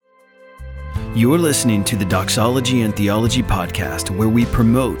You're listening to the Doxology and Theology podcast, where we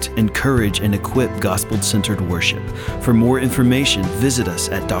promote, encourage, and equip gospel-centered worship. For more information, visit us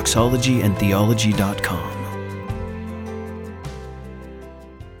at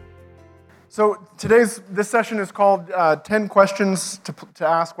doxologyandtheology.com. So this session is called 10 Questions to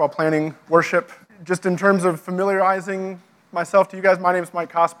Ask While Planning Worship. Just in terms of familiarizing myself to you guys, my name is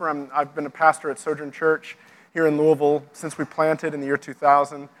Mike Cosper. I've been a pastor at Sojourn Church here in Louisville since we planted in the year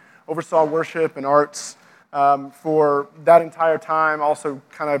 2000. Oversaw worship and arts for that entire time. Also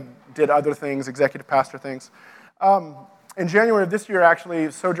kind of did other things, executive pastor things. In January of this year, actually,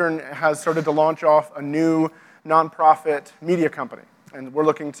 Sojourn has started to launch off a new nonprofit media company. And we're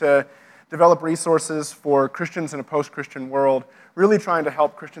looking to develop resources for Christians in a post-Christian world, really trying to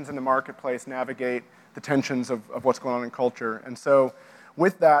help Christians in the marketplace navigate the tensions of what's going on in culture. And so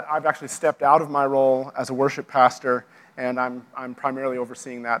with that, I've actually stepped out of my role as a worship pastor, and I'm primarily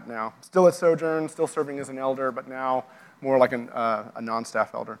overseeing that now. Still at Sojourn, still serving as an elder, but now more like a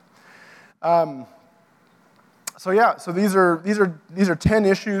non-staff elder. So these are 10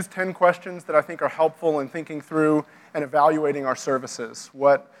 issues, 10 questions that I think are helpful in thinking through and evaluating our services.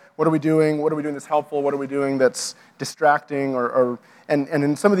 What are we doing? What are we doing that's helpful? What are we doing that's distracting? And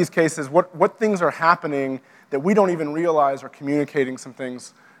in some of these cases, what things are happening that we don't even realize are communicating some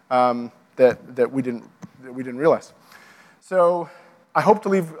things that we didn't realize. So I hope to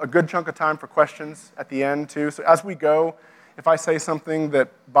leave a good chunk of time for questions at the end, too. So as we go, if I say something that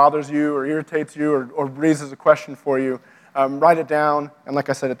bothers you or irritates you or raises a question for you, write it down. And like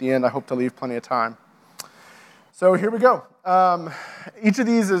I said at the end, I hope to leave plenty of time. So here we go. Each of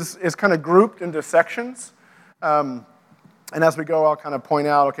these is kind of grouped into sections. And as we go, I'll kind of point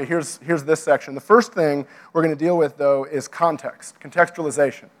out, okay, here's this section. The first thing we're going to deal with, though, is context,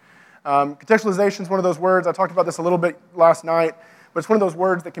 contextualization. Contextualization is one of those words, I talked about this a little bit last night, but it's one of those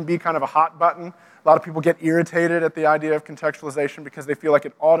words that can be kind of a hot button. A lot of people get irritated at the idea of contextualization because they feel like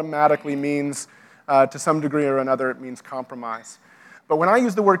it automatically means, to some degree or another, it means compromise. But when I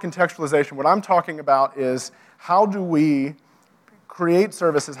use the word contextualization, what I'm talking about is how do we create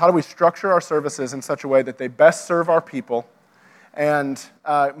services, how do we structure our services in such a way that they best serve our people and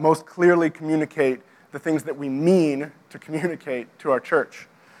most clearly communicate the things that we mean to communicate to our church.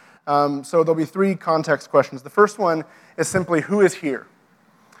 So there'll be 3 context questions. The first one is simply, who is here?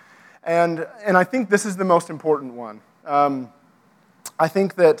 And I think this is the most important one. I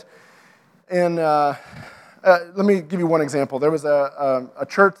think that let me give you one example. There was a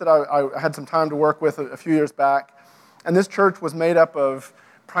church that I had some time to work with a few years back, and this church was made up of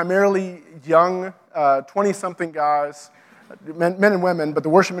primarily young 20-something guys, men and women, but the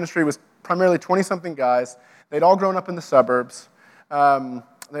worship ministry was primarily 20-something guys. They'd all grown up in the suburbs.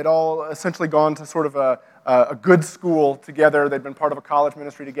 They'd all essentially gone to sort of a good school together. They'd been part of a college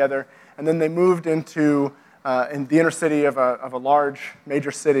ministry together. And then they moved into in the inner city of a large major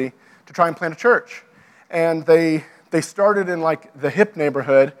city to try and plant a church. And they started in like the hip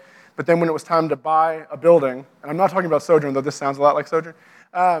neighborhood, but then when it was time to buy a building, and I'm not talking about Sojourn, though this sounds a lot like Sojourn,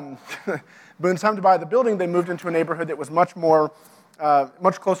 but when it's time to buy the building, they moved into a neighborhood that was much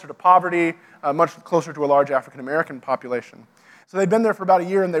closer to poverty, much closer to a large African-American population. So they'd been there for about a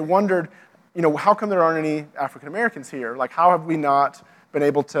year, and they wondered, how come there aren't any African-Americans here? Like, how have we not been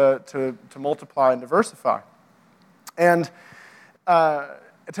able to multiply and diversify? And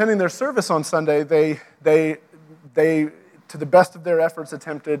attending their service on Sunday, they, to the best of their efforts,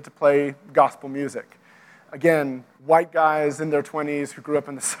 attempted to play gospel music. Again, white guys in their 20s who grew up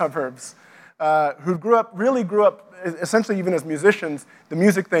in the suburbs, who really grew up, essentially even as musicians, the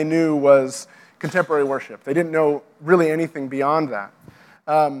music they knew was contemporary worship. They didn't know really anything beyond that.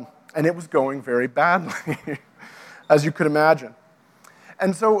 And it was going very badly, as you could imagine.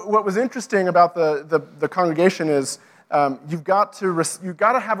 And so what was interesting about the congregation is you've got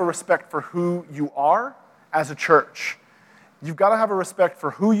to have a respect for who you are as a church. You've got to have a respect for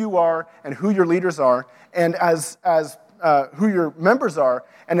who you are and who your leaders are, and as who your members are.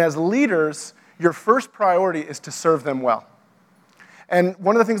 And as leaders, your first priority is to serve them well. And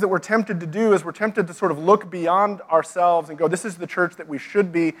one of the things that we're tempted to do is we're tempted to sort of look beyond ourselves and go, this is the church that we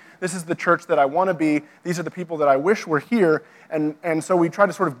should be. This is the church that I want to be. These are the people that I wish were here. And so we try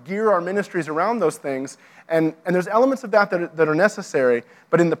to sort of gear our ministries around those things. And there's elements of that are necessary.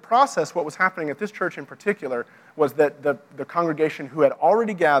 But in the process, what was happening at this church in particular was that the congregation who had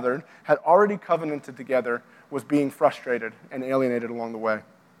already gathered, had already covenanted together, was being frustrated and alienated along the way.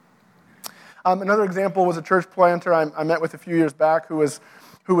 Another example was a church planter I met with a few years back who was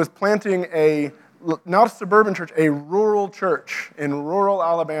planting not a suburban church, a rural church in rural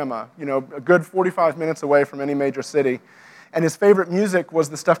Alabama, a good 45 minutes away from any major city. And his favorite music was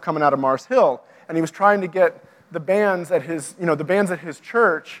the stuff coming out of Mars Hill. And he was trying to get the bands at his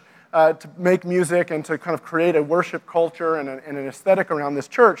church to make music and to kind of create a worship culture and an aesthetic around this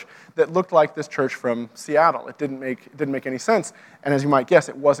church that looked like this church from Seattle. It didn't make any sense. And as you might guess,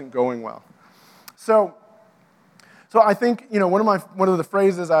 it wasn't going well. So I think one of the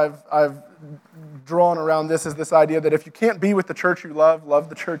phrases I've drawn around this is this idea that if you can't be with the church you love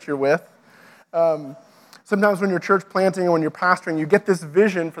the church you're with. Sometimes when you're church planting or when you're pastoring, you get this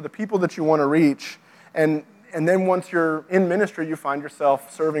vision for the people that you want to reach, and then once you're in ministry, you find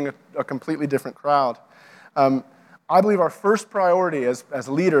yourself serving a completely different crowd. I believe our first priority as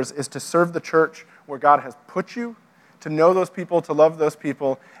leaders is to serve the church where God has put you, to know those people, to love those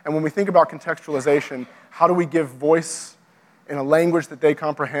people, and when we think about contextualization, how do we give voice in a language that they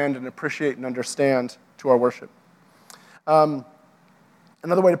comprehend and appreciate and understand to our worship?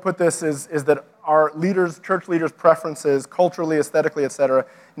 Another way to put this is that our leaders, church leaders' preferences, culturally, aesthetically, etc.,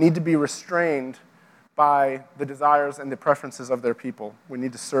 need to be restrained by the desires and the preferences of their people. We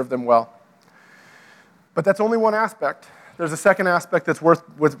need to serve them well. But that's only one aspect. There's a second aspect that's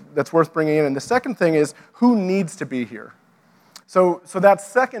worth bringing in, and the second thing is who needs to be here. So that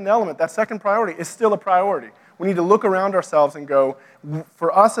second element, that second priority, is still a priority. We need to look around ourselves and go,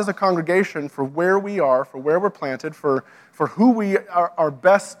 for us as a congregation, for where we are, for where we're planted, for who we are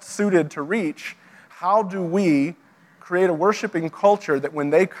best suited to reach, how do we create a worshiping culture that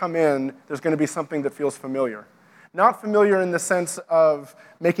when they come in, there's going to be something that feels familiar. Not familiar in the sense of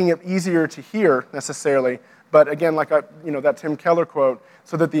making it easier to hear necessarily, but again, like that Tim Keller quote,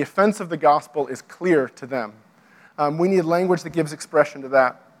 so that the offense of the gospel is clear to them. We need language that gives expression to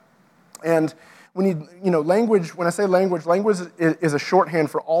that. And we need, language, when I say language is a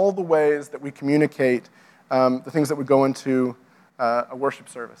shorthand for all the ways that we communicate the things that would go into a worship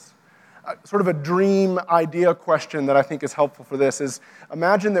service. Sort of a dream idea question that I think is helpful for this is,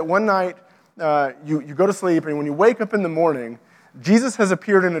 imagine that one night you go to sleep, and when you wake up in the morning, Jesus has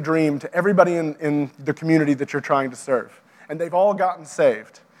appeared in a dream to everybody in the community that you're trying to serve, and they've all gotten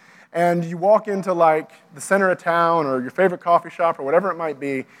saved. And you walk into like the center of town or your favorite coffee shop or whatever it might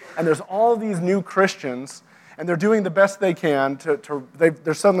be, and there's all these new Christians, and they're doing the best they can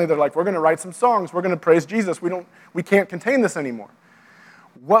they're like, we're going to write some songs, we're going to praise Jesus, we can't contain this anymore.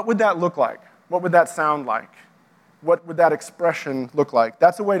 What would that look like? What would that sound like? What would that expression look like?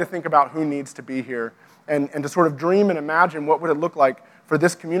 That's a way to think about who needs to be here and to sort of dream and imagine what would it look like for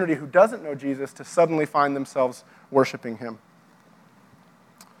this community who doesn't know Jesus to suddenly find themselves worshiping him.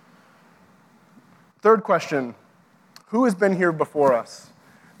 Third question, who has been here before us?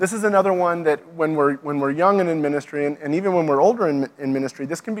 This is another one that when we're young and in ministry, and even when we're older in ministry,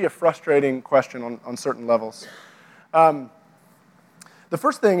 this can be a frustrating question on certain levels. The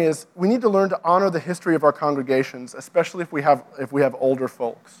first thing is we need to learn to honor the history of our congregations, especially if we have older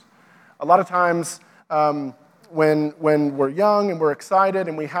folks. A lot of times when we're young and we're excited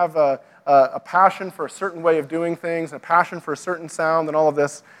and we have a passion for a certain way of doing things, a passion for a certain sound and all of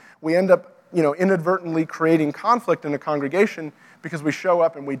this, we end up inadvertently creating conflict in a congregation because we show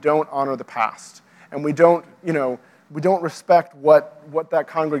up and we don't honor the past. And we don't respect what that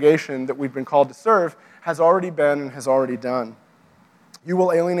congregation that we've been called to serve has already been and has already done. You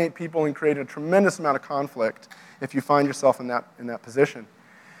will alienate people and create a tremendous amount of conflict if you find yourself in that position.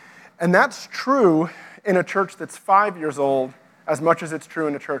 And that's true in a church that's 5 years old as much as it's true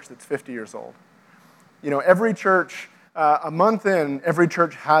in a church that's 50 years old. Every church, a month in, every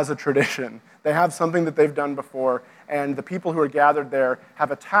church has a tradition. They have something that they've done before, and the people who are gathered there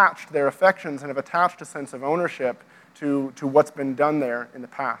have attached their affections and have attached a sense of ownership to what's been done there in the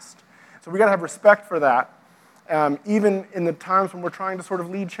past. So we got to have respect for that. Even in the times when we're trying to sort of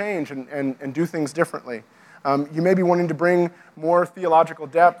lead change and do things differently. You may be wanting to bring more theological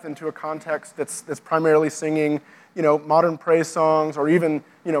depth into a context that's primarily singing, modern praise songs or even,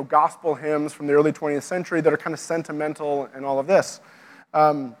 gospel hymns from the early 20th century that are kind of sentimental and all of this.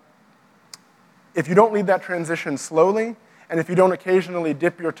 If you don't lead that transition slowly, and if you don't occasionally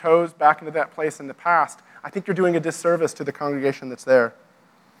dip your toes back into that place in the past, I think you're doing a disservice to the congregation that's there.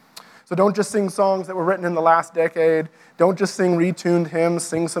 So don't just sing songs that were written in the last decade. Don't just sing retuned hymns.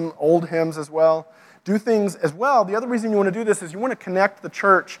 Sing some old hymns as well. Do things as well. The other reason you want to do this is you want to connect the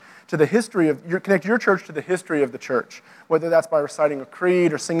church to the history of connect your church to the history of the church, whether that's by reciting a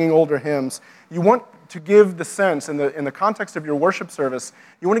creed or singing older hymns. You want to give the sense in the context of your worship service.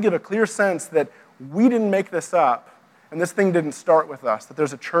 You want to give a clear sense that we didn't make this up, and this thing didn't start with us. That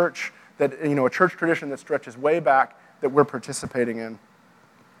there's a church a church tradition that stretches way back that we're participating in.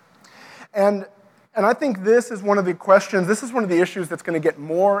 And And I think this is one of the questions, this is one of the issues that's going to get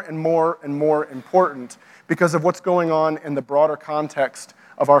more and more and more important because of what's going on in the broader context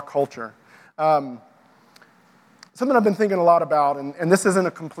of our culture. Something I've been thinking a lot about, and this isn't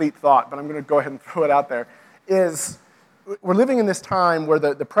a complete thought, but I'm going to go ahead and throw it out there, is we're living in this time where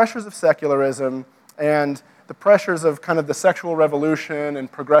the pressures of secularism and the pressures of kind of the sexual revolution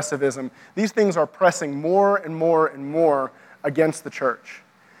and progressivism, these things are pressing more and more and more against the church.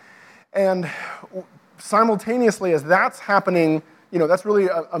 And simultaneously, as that's happening, that's really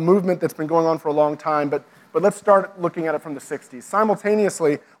a movement that's been going on for a long time, but let's start looking at it from the 60s.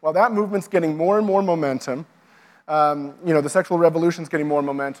 Simultaneously, while that movement's getting more and more momentum, the sexual revolution's getting more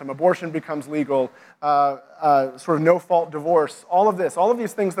momentum, abortion becomes legal, sort of no-fault divorce, all of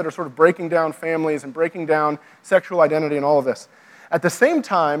these things that are sort of breaking down families and breaking down sexual identity and all of this. At the same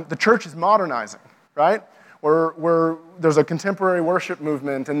time, the church is modernizing, right? There's a contemporary worship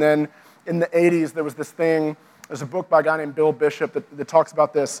movement, and then in the 80s, there was this thing, there's a book by a guy named Bill Bishop that talks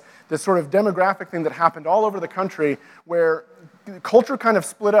about this sort of demographic thing that happened all over the country where culture kind of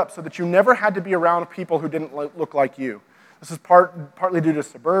split up so that you never had to be around people who didn't look like you. This is partly due to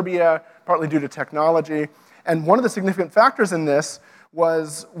suburbia, partly due to technology, and one of the significant factors in this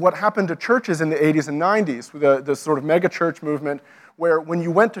was what happened to churches in the 80s and 90s, with the sort of mega church movement, where when you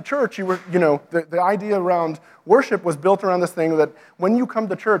went to church, the idea around worship was built around this thing that when you come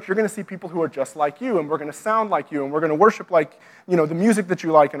to church, you're going to see people who are just like you, and we're going to sound like you, and we're going to worship like, the music that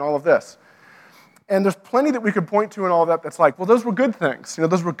you like and all of this. And there's plenty that we could point to in all of that that's like, well, those were good things.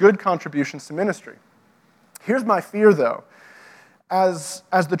 Those were good contributions to ministry. Here's my fear, though. As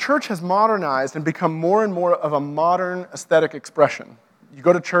the church has modernized and become more and more of a modern aesthetic expression, you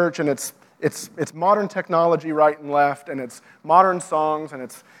go to church and it's modern technology right and left, and it's modern songs, and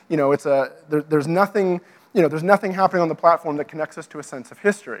there's nothing happening on the platform that connects us to a sense of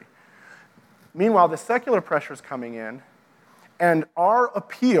history. Meanwhile, the secular pressure is coming in, and our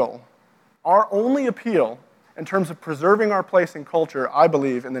only appeal in terms of preserving our place in culture, I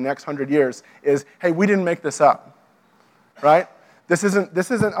believe, in the next 100 years, is, hey, we didn't make this up, right? This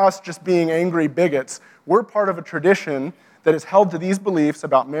isn't us just being angry bigots. We're part of a tradition that is held to these beliefs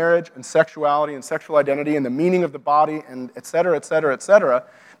about marriage and sexuality and sexual identity and the meaning of the body and et cetera,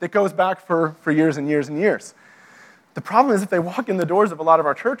 that goes back for years and years and years. The problem is if they walk in the doors of a lot of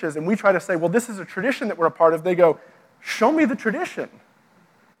our churches and we try to say, well, this is a tradition that we're a part of, they go, show me the tradition.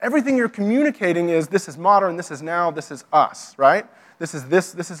 Everything you're communicating is this is modern, this is now, this is us, right? This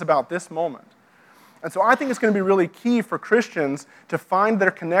is about this moment. And so I think it's going to be really key for Christians to find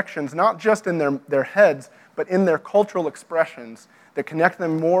their connections, not just in their heads, but in their cultural expressions that connect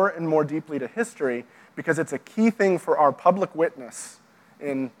them more and more deeply to history, because it's a key thing for our public witness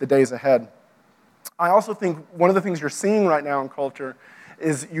in the days ahead. I also think one of the things you're seeing right now in culture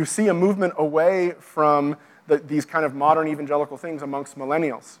is you see a movement away from these kind of modern evangelical things amongst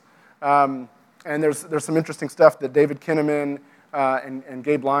millennials. And there's some interesting stuff that David Kinnaman and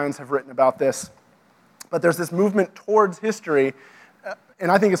Gabe Lyons have written about this. But there's this movement towards history,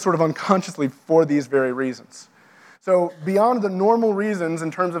 and I think it's sort of unconsciously for these very reasons. So beyond the normal reasons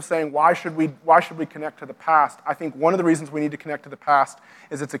in terms of saying why should we connect to the past, I think one of the reasons we need to connect to the past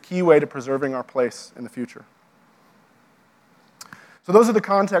is it's a key way to preserving our place in the future. So those are the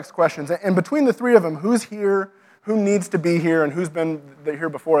context questions. And between the three of them, who's here, who needs to be here, and who's been here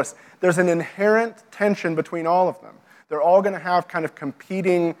before us, there's an inherent tension between all of them. They're all going to have kind of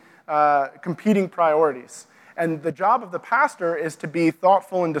competing priorities. And the job of the pastor is to be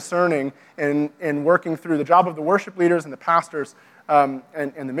thoughtful and discerning in working through. The job of the worship leaders and the pastors and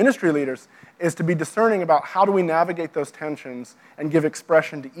the ministry leaders is to be discerning about how do we navigate those tensions and give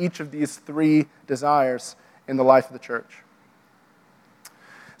expression to each of these three desires in the life of the church.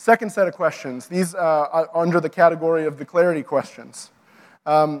 Second set of questions. These are under the category of the clarity questions.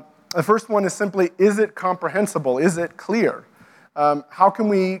 The first one is simply, is it comprehensible? Is it clear? How can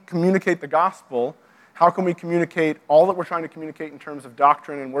we communicate the gospel? How can we communicate all that we're trying to communicate in terms of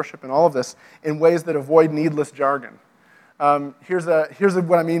doctrine and worship and all of this in ways that avoid needless jargon? Here's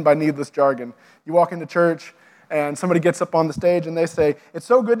what I mean by needless jargon. You walk into church and somebody gets up on the stage and they say, "It's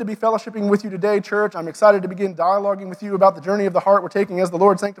so good to be fellowshipping with you today, church. I'm excited to begin dialoguing with you about the journey of the heart we're taking as the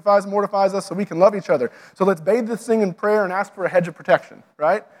Lord sanctifies and mortifies us so we can love each other. So let's bathe this thing in prayer and ask for a hedge of protection,"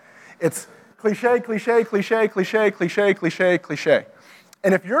 right? It's cliche, cliche, cliche, cliche, cliche, cliche, cliche.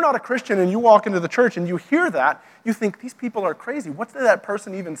 And if you're not a Christian and you walk into the church and you hear that, you think, these people are crazy. What did that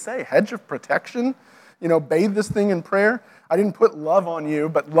person even say? Hedge of protection? Bathe this thing in prayer? I didn't put love on you,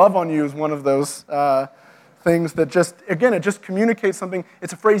 but love on you is one of those things that it just communicates something.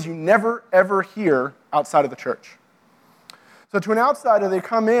 It's a phrase you never, ever hear outside of the church. So to an outsider, they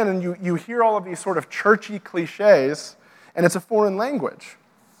come in and you hear all of these sort of churchy cliches, and it's a foreign language.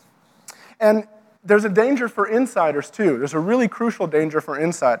 And there's a danger for insiders, too. There's a really crucial danger for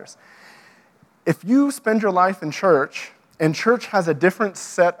insiders. If you spend your life in church, and church has a different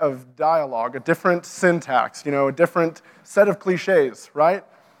set of dialogue, a different syntax, a different set of cliches, right,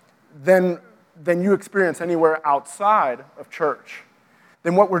 than you experience anywhere outside of church,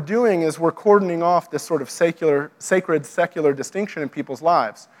 then what we're doing is we're cordoning off this sort of sacred, secular distinction in people's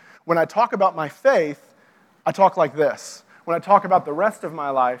lives. When I talk about my faith, I talk like this. When I talk about the rest of my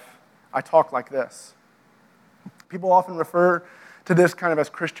life, I talk like this. People often refer to this kind of as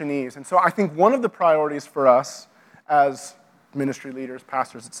Christianese. And so I think one of the priorities for us as ministry leaders,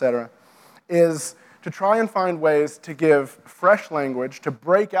 pastors, etc., is to try and find ways to give fresh language, to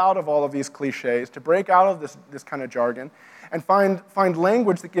break out of all of these cliches, to break out of this kind of jargon, and find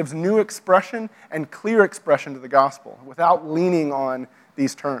language that gives new expression and clear expression to the gospel without leaning on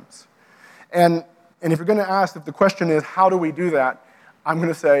these terms. And if you're going to ask, if the question is, how do we do that, I'm going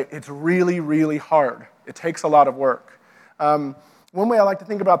to say it's really, really hard. It takes a lot of work. One way I like to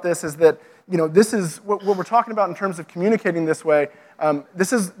think about this is that, this is what we're talking about in terms of communicating this way.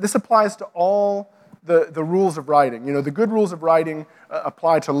 This applies to all the rules of writing. The good rules of writing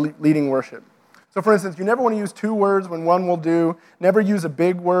apply to leading worship. So for instance, you never want to use two words when one will do. Never use a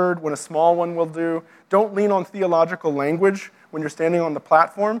big word when a small one will do. Don't lean on theological language when you're standing on the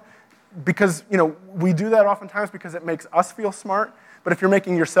platform, because we do that oftentimes because it makes us feel smart. But if you're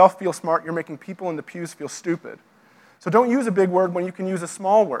making yourself feel smart, you're making people in the pews feel stupid. So don't use a big word when you can use a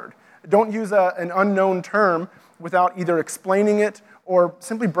small word. Don't use an unknown term without either explaining it or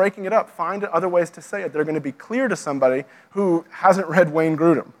simply breaking it up. Find other ways to say it that are going to be clear to somebody who hasn't read Wayne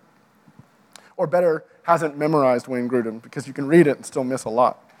Grudem. Or better, hasn't memorized Wayne Grudem, because you can read it and still miss a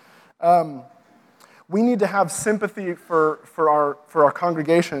lot. We need to have sympathy for our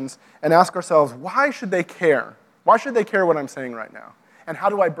congregations and ask ourselves, why should they care? Why should they care what I'm saying right now? And how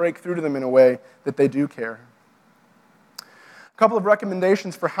do I break through to them in a way that they do care? A couple of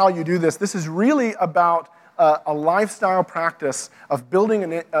recommendations for how you do this. This is really about a lifestyle practice of building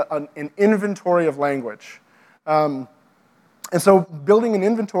an inventory of language. And so building an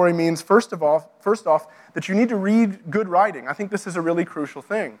inventory means, first off, that you need to read good writing. I think this is a really crucial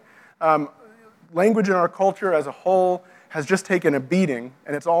thing. Language in our culture as a whole has just taken a beating,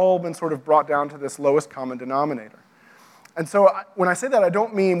 and it's all been sort of brought down to this lowest common denominator. And so when I say that, I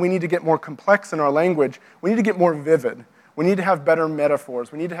don't mean we need to get more complex in our language. We need to get more vivid. We need to have better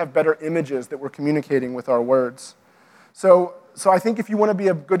metaphors. We need to have better images that we're communicating with our words. So I think if you want to be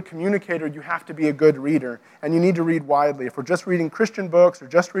a good communicator, you have to be a good reader, and you need to read widely. If we're just reading Christian books or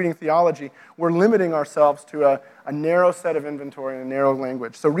just reading theology, we're limiting ourselves to a narrow set of inventory and a narrow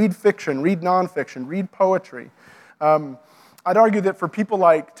language. So read fiction, read nonfiction, read poetry. I'd argue that for people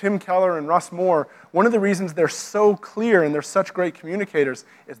like Tim Keller and Russ Moore, one of the reasons they're so clear and they're such great communicators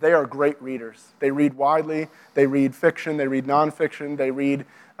is they are great readers. They read widely, they read fiction, they read nonfiction, they read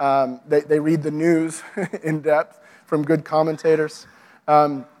the news in depth from good commentators.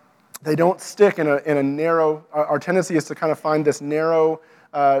 They don't stick in a narrow, our tendency is to kind of find this narrow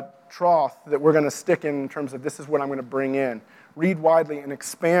trough that we're going to stick in terms of this is what I'm going to bring in. Read widely and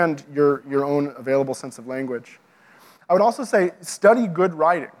expand your own available sense of language. I would also say study good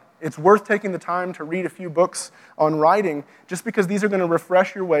writing. It's worth taking the time to read a few books on writing just because these are going to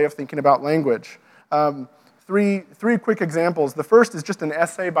refresh your way of thinking about language. Three quick examples. The first is just an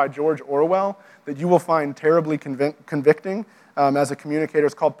essay by George Orwell that you will find terribly convicting as a communicator.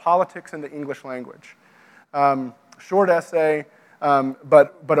 It's called Politics in the English Language. Short essay,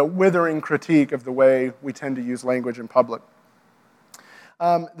 but a withering critique of the way we tend to use language in public.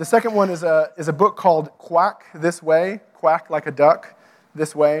 The second one is a book called Quack This Way, Quack Like a Duck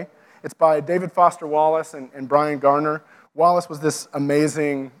This Way. It's by David Foster Wallace and Brian Garner. Wallace was this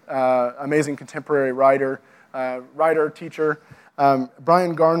amazing contemporary writer, teacher.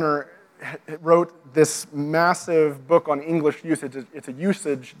 Brian Garner wrote this massive book on English usage. It's a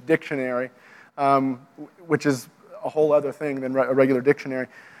usage dictionary, which is a whole other thing than a regular dictionary.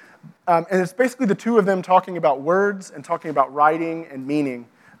 And it's basically the two of them talking about words and talking about writing and meaning.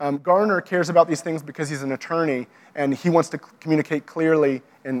 Garner cares about these things because he's an attorney, and he wants to communicate clearly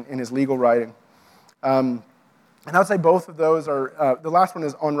in his legal writing. And I would say both of those are, the last one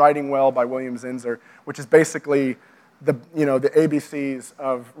is On Writing Well by William Zinsser, which is basically the ABCs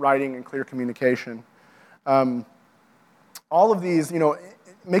of writing and clear communication. All of these,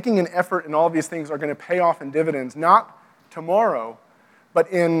 making an effort in all of these things are going to pay off in dividends, not tomorrow, but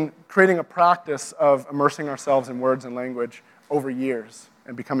in creating a practice of immersing ourselves in words and language over years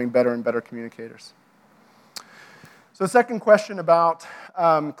and becoming better and better communicators. So second question about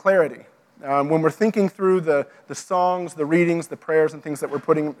clarity. When we're thinking through the songs, the readings, the prayers, and things that we're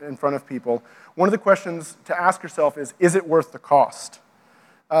putting in front of people, one of the questions to ask yourself is it worth the cost?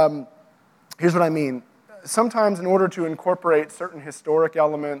 Here's what I mean. Sometimes in order to incorporate certain historic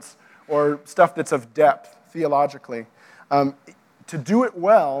elements or stuff that's of depth theologically, to do it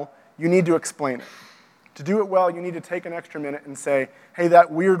well, you need to explain it. To do it well, you need to take an extra minute and say, hey,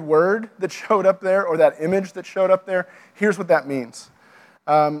 that weird word that showed up there or that image that showed up there, here's what that means.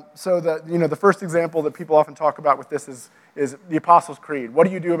 So the first example that people often talk about with this is the Apostles' Creed. What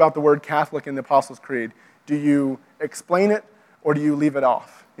do you do about the word Catholic in the Apostles' Creed? Do you explain it or do you leave it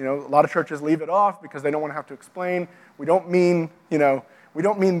off? A lot of churches leave it off because they don't want to have to explain. We don't mean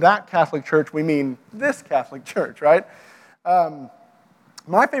that Catholic church. We mean this Catholic church, right?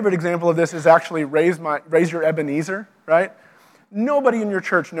 My favorite example of this is actually raise your Ebenezer, right? Nobody in your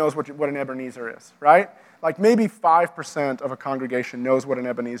church knows what an Ebenezer is, right? Like maybe 5% of a congregation knows what an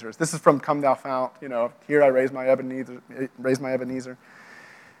Ebenezer is. This is from Come Thou Fount, here I raise my Ebenezer.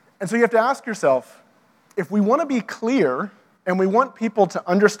 And so you have to ask yourself, if we want to be clear and we want people to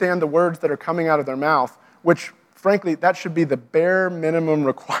understand the words that are coming out of their mouth, which frankly, that should be the bare minimum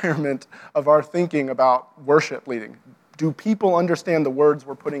requirement of our thinking about worship leading. Do people understand the words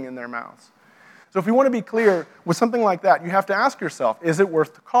we're putting in their mouths? So if you want to be clear with something like that, you have to ask yourself, is it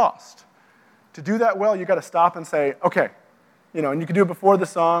worth the cost? To do that well, you've got to stop and say, okay, and you can do it before the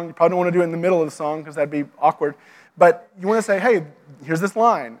song. You probably don't want to do it in the middle of the song because that'd be awkward. But you want to say, hey, here's this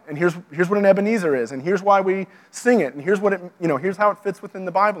line, and here's what an Ebenezer is, and here's why we sing it, and here's how it fits within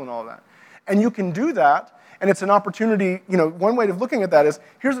the Bible and all of that. And you can do that, and it's an opportunity, one way of looking at that is,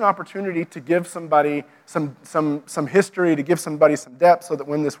 here's an opportunity to give somebody some history, to give somebody some depth so that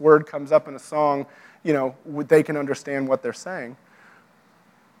when this word comes up in a song, they can understand what they're saying.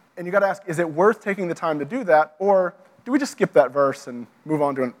 And you got to ask, is it worth taking the time to do that, or do we just skip that verse and move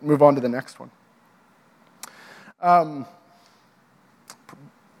on to the next one?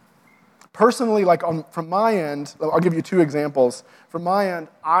 Personally, from my end, I'll give you two examples. From my end,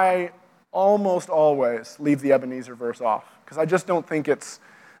 I almost always leave the Ebenezer verse off because I just don't think it's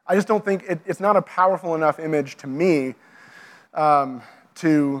not a powerful enough image to me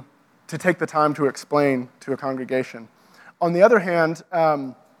to take the time to explain to a congregation. On the other hand,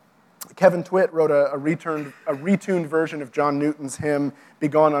 Kevin Twitt wrote a retuned version of John Newton's hymn "Be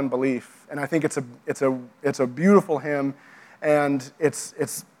Gone Unbelief," and I think it's a beautiful hymn, and it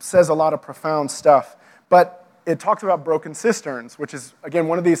says a lot of profound stuff. But it talks about broken cisterns, which is again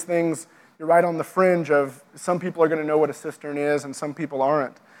one of these things. You're right on the fringe of some people are going to know what a cistern is, and some people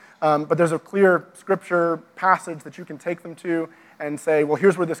aren't. But there's a clear scripture passage that you can take them to and say, well,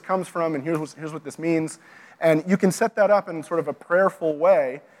 here's where this comes from, and here's what this means, and you can set that up in sort of a prayerful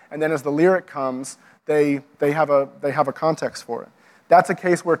way. And then as the lyric comes, they have a context for it. That's a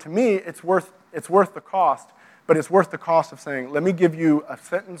case where, to me, it's worth the cost, but it's worth the cost of saying, let me give you a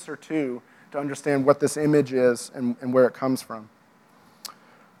sentence or two to understand what this image is and where it comes from.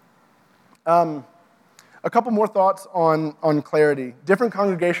 A couple more thoughts on clarity. Different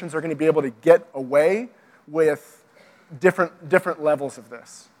congregations are going to be able to get away with different levels of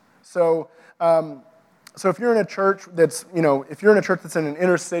this. So if you're in a church that's in an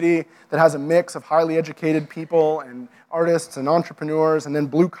inner city that has a mix of highly educated people and artists and entrepreneurs and then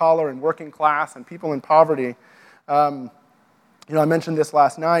blue collar and working class and people in poverty, I mentioned this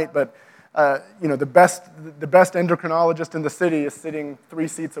last night, but the best endocrinologist in the city is sitting 3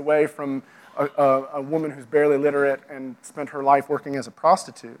 seats away from a woman who's barely literate and spent her life working as a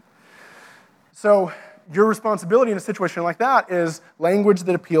prostitute. So your responsibility in a situation like that is language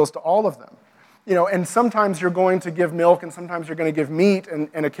that appeals to all of them. And sometimes you're going to give milk, and sometimes you're going to give meat,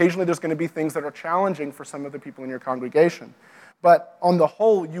 and occasionally there's going to be things that are challenging for some of the people in your congregation. But on the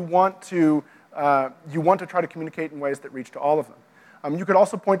whole, you want to try to communicate in ways that reach to all of them. You could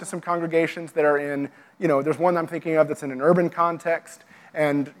also point to some congregations that are in, there's one I'm thinking of that's in an urban context,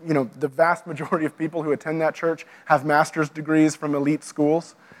 and the vast majority of people who attend that church have master's degrees from elite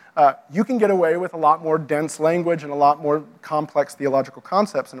schools. You can get away with a lot more dense language and a lot more complex theological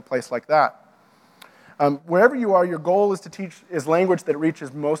concepts in a place like that. Wherever you are, your goal is to teach language that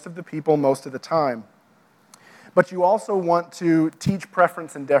reaches most of the people most of the time. But you also want to teach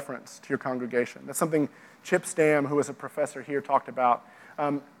preference and deference to your congregation. That's something Chip Stam, who was a professor here, talked about.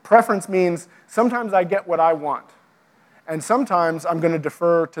 Preference means sometimes I get what I want, and sometimes I'm going to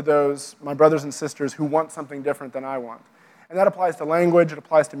defer to those, my brothers and sisters, who want something different than I want. And that applies to language, it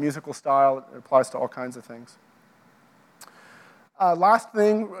applies to musical style, it applies to all kinds of things. Last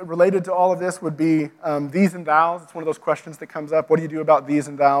thing related to all of this would be these and thous. It's one of those questions that comes up. What do you do about these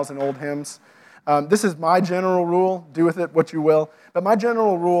and thous in old hymns? This is my general rule. Do with it what you will. But my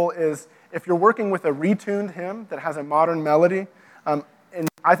general rule is if you're working with a retuned hymn that has a modern melody, and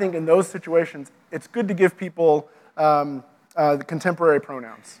I think in those situations, it's good to give people the contemporary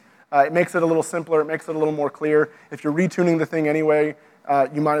pronouns. It makes it a little simpler. It makes it a little more clear. If you're retuning the thing anyway,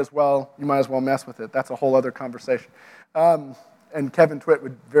 you might as well mess with it. That's a whole other conversation. And Kevin Twitt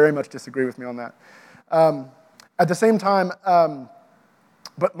would very much disagree with me on that. At the same time,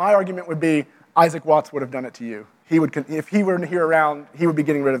 but my argument would be Isaac Watts would have done it to you. If he were here around, he would be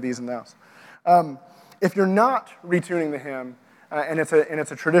getting rid of these and those. If you're not retuning the hymn, and it's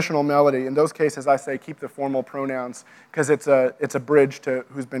a traditional melody, in those cases I say keep the formal pronouns because it's a bridge to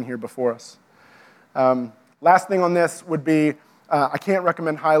who's been here before us. Last thing on this would be I can't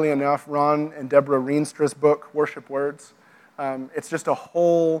recommend highly enough Ron and Deborah Reenstra's book, Worship Words. It's just a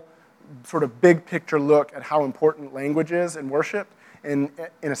whole sort of big picture look at how important language is in worship in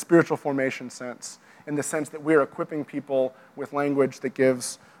a spiritual formation sense, in the sense that we're equipping people with language that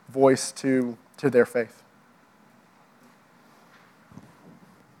gives voice to their faith.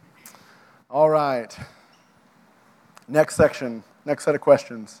 All right. Next section, next set of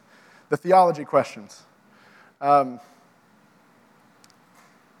questions. The theology questions. And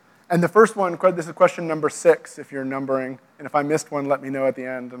the first one, this is question number 6 if you're numbering. And if I missed one, let me know at the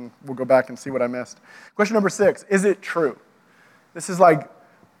end and we'll go back and see what I missed. Question number 6, is it true? This is like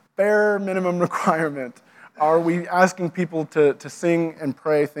bare minimum requirement. Are we asking people to sing and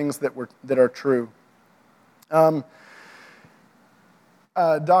pray things that are true?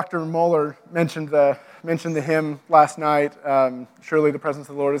 Dr. Moeller mentioned the hymn last night. Surely the presence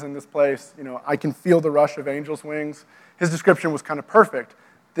of the Lord is in this place. You know, I can feel the rush of angels' wings. His description was kind of perfect.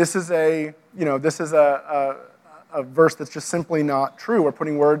 This is a verse that's just simply not true. We're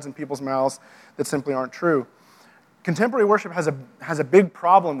putting words in people's mouths that simply aren't true. Contemporary worship has a big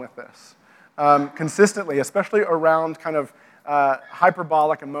problem with this consistently, especially around kind of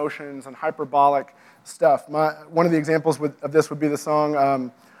hyperbolic emotions and hyperbolic stuff. One of the examples of this would be the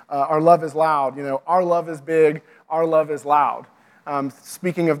song "Our Love Is Loud." You know, our love is big, our love is loud.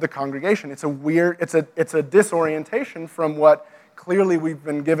 Speaking of the congregation, it's a disorientation from what clearly we've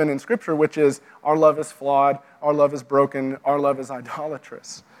been given in Scripture, which is our love is flawed, our love is broken, our love is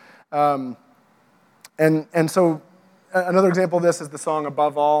idolatrous. And so another example of this is the song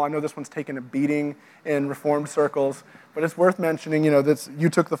 "Above All." I know this one's taken a beating in Reformed circles, but it's worth mentioning. You know, that's "You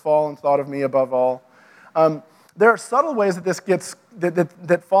took the fall and thought of me above all." There are subtle ways that this gets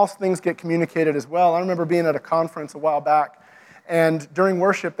that false things get communicated as well. I remember being at a conference a while back, and during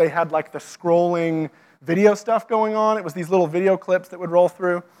worship they had like the scrolling video stuff going on. It was these little video clips that would roll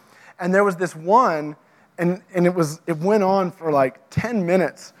through, and there was this one, and it went on for like 10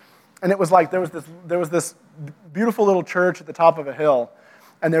 minutes, and it was like there was this beautiful little church at the top of a hill,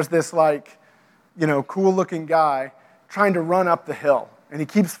 and there's this like, you know, cool looking guy trying to run up the hill. And he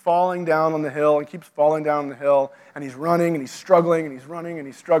keeps falling down on the hill and keeps falling down the hill, and he's running and he's struggling and he's running and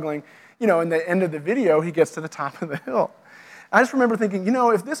he's struggling. You know, in the end of the video, he gets to the top of the hill. I just remember thinking, you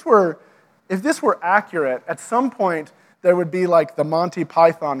know, if this were accurate, at some point there would be like the Monty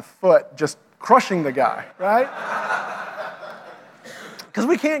Python foot just crushing the guy, right? Because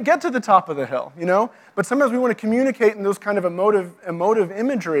we can't get to the top of the hill, you know? But sometimes we want to communicate in those kind of emotive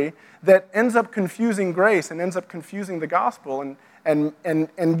imagery that ends up confusing grace and ends up confusing the gospel and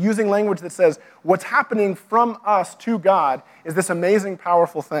using language that says what's happening from us to God is this amazing,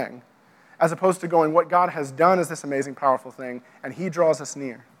 powerful thing, as opposed to going, what God has done is this amazing, powerful thing, and he draws us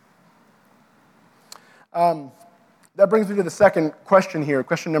near. That brings me to the second question here,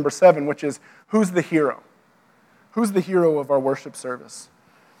 question number 7, which is, who's the hero? Who's the hero of our worship service?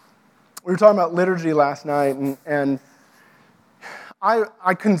 We were talking about liturgy last night, and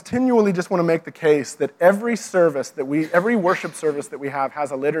I continually just want to make the case that every worship service that we have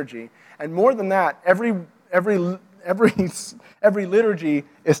has a liturgy, and more than that, every liturgy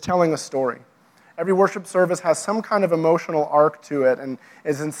is telling a story. Every worship service has some kind of emotional arc to it, and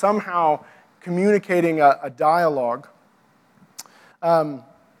is in somehow communicating a dialogue.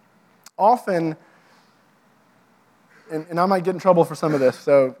 Often, and I might get in trouble for some of this,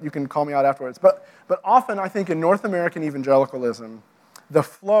 so you can call me out afterwards, but often I think in North American evangelicalism, the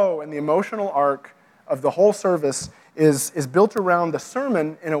flow and the emotional arc of the whole service is built around the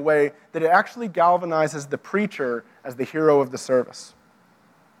sermon in a way that it actually galvanizes the preacher as the hero of the service.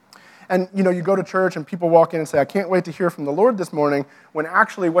 And, you know, you go to church and people walk in and say, I can't wait to hear from the Lord this morning, when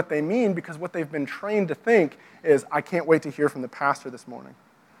actually what they mean, because what they've been trained to think is, I can't wait to hear from the pastor this morning.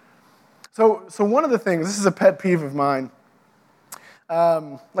 So one of the things, this is a pet peeve of mine.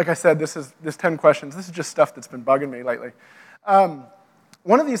 Like I said, this 10 questions, this is just stuff that's been bugging me lately.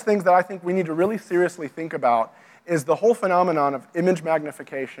 One of these things that I think we need to really seriously think about is the whole phenomenon of image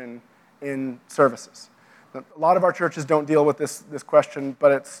magnification in services. A lot of our churches don't deal with this question,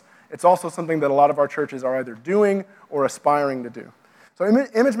 but it's also something that a lot of our churches are either doing or aspiring to do. So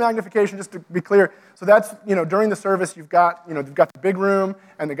image magnification, just to be clear, so that's, during the service, you've got the big room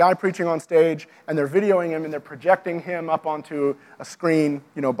and the guy preaching on stage, and they're videoing him and they're projecting him up onto a screen,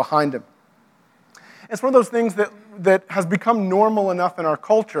 behind him. It's one of those things that has become normal enough in our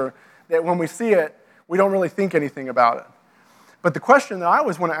culture that when we see it, we don't really think anything about it. But the question that I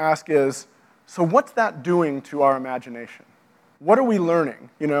always want to ask is, so what's that doing to our imagination? What are we learning?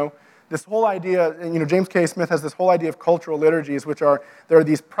 This whole idea, James K. Smith has this whole idea of cultural liturgies, there are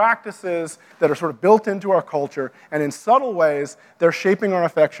these practices that are sort of built into our culture, and in subtle ways, they're shaping our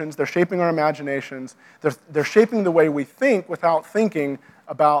affections, they're shaping our imaginations, they're shaping the way we think without thinking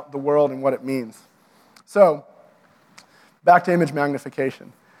about the world and what it means. So, back to image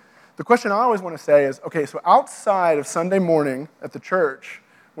magnification. The question I always want to say is, okay, so outside of Sunday morning at the church,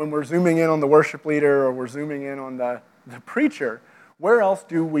 when we're zooming in on the worship leader or we're zooming in on the preacher, where else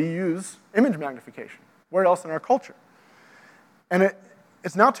do we use image magnification? Where else in our culture? And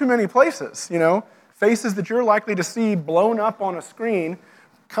it's not too many places, Faces that you're likely to see blown up on a screen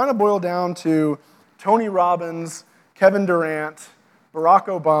kind of boil down to Tony Robbins, Kevin Durant, Barack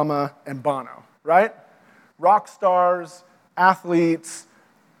Obama, and Bono, right? Rock stars, athletes,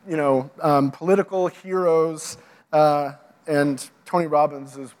 political heroes, and Tony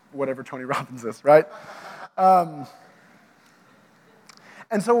Robbins is whatever Tony Robbins is, right?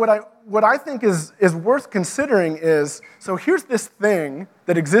 And so what I think is worth considering is, so here's this thing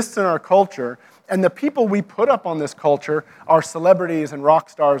that exists in our culture, and the people we put up on this culture are celebrities and rock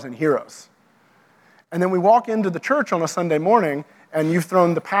stars and heroes. And then we walk into the church on a Sunday morning, and you've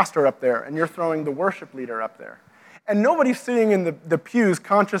thrown the pastor up there, and you're throwing the worship leader up there. And nobody's sitting in the pews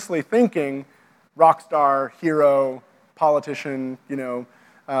consciously thinking rock star, hero, politician,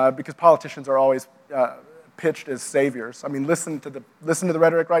 because politicians are always pitched as saviors. I mean, listen to the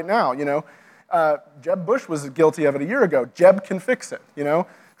rhetoric right now. Jeb Bush was guilty of it a year ago. Jeb can fix it.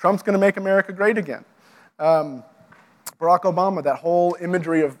 Trump's going to make America great again. Barack Obama, that whole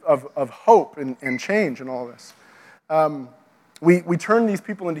imagery of hope and change and all this. We turn these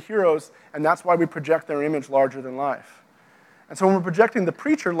people into heroes, and that's why we project their image larger than life. And so when we're projecting the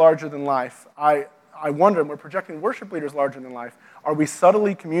preacher larger than life, I wonder, when we're projecting worship leaders larger than life, are we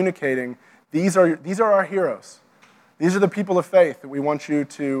subtly communicating, these are our heroes. These are the people of faith that we want you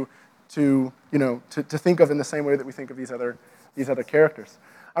to think of in the same way that we think of these other characters.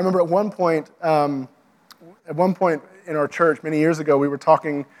 I remember at one point in our church many years ago, we were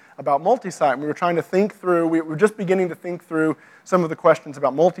talking about multi-site, and we were trying to think through, we were just beginning to think through some of the questions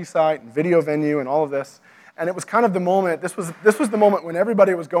about multi-site and video venue and all of this. And it was kind of the moment, this was the moment when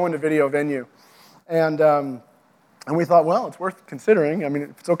everybody was going to video venue. And we thought, well, it's worth considering. I mean,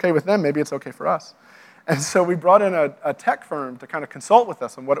 if it's okay with them, maybe it's okay for us. And so we brought in a tech firm to kind of consult with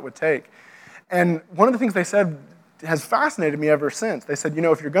us on what it would take. And one of the things they said has fascinated me ever since. They said,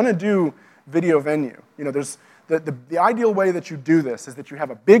 if you're going to do video venue, there's the ideal way that you do this is that you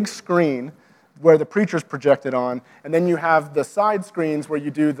have a big screen where the preacher's projected on, and then you have the side screens where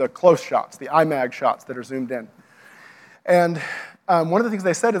you do the close shots, the IMAG shots that are zoomed in. And one of the things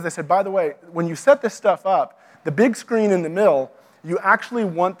they said is, by the way, when you set this stuff up, the big screen in the middle, you actually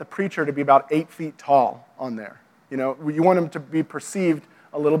want the preacher to be about 8 feet tall on there. You want him to be perceived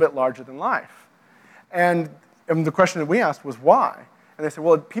a little bit larger than life. And the question that we asked was why? And they said,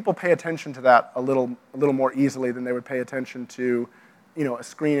 well, people pay attention to that a little more easily than they would pay attention to, a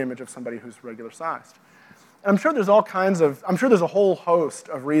screen image of somebody who's regular sized. And I'm sure there's a whole host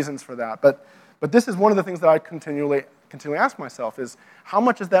of reasons for that. But this is one of the things that I continually ask myself is, how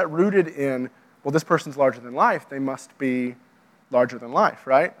much is that rooted in, well, this person's larger than life, they must be larger than life,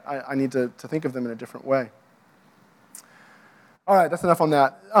 right? I need to think of them in a different way. All right, that's enough on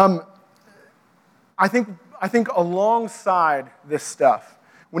that. I think alongside this stuff,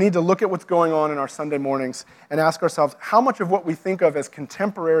 we need to look at what's going on in our Sunday mornings and ask ourselves, how much of what we think of as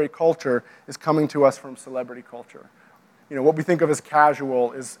contemporary culture is coming to us from celebrity culture? What we think of as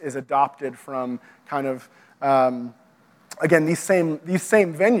casual is adopted from kind of, again, these same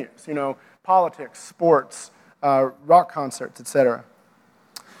venues, politics, sports, rock concerts, etc.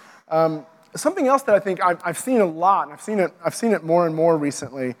 Something else that I think I've seen a lot, and I've seen it more and more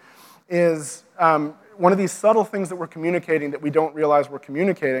recently, is one of these subtle things that we're communicating that we don't realize we're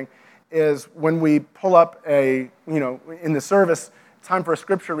communicating is when we pull up in the service, time for a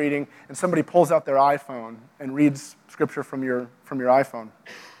scripture reading, and somebody pulls out their iPhone and reads scripture from your iPhone.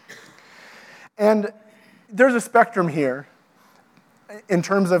 And there's a spectrum here. in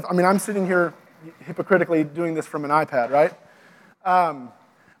terms of, I'm sitting here hypocritically doing this from an iPad, right?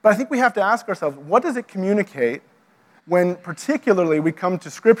 But I think we have to ask ourselves, what does it communicate when particularly we come to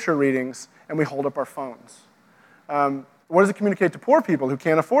scripture readings and we hold up our phones? What does it communicate to poor people who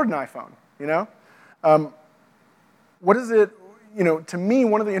can't afford an iPhone, What is it, to me,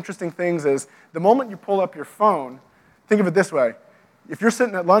 one of the interesting things is the moment you pull up your phone, think of it this way. If you're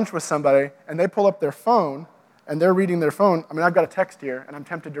sitting at lunch with somebody and they pull up their phone and they're reading their phone, I've got a text here and I'm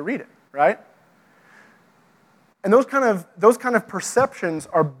tempted to read it, right? And those kind of perceptions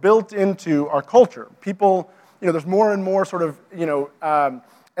are built into our culture. People, there's more and more sort of,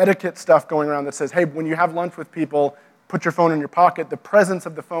 etiquette stuff going around that says, hey, when you have lunch with people, put your phone in your pocket. The presence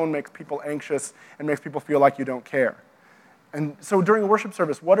of the phone makes people anxious and makes people feel like you don't care. And so during a worship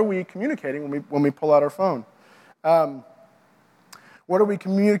service, what are we communicating when we pull out our phone? What are we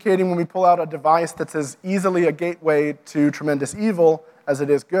communicating when we pull out a device that's as easily a gateway to tremendous evil as it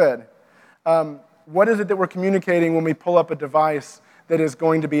is good? What is it that we're communicating when we pull up a device that is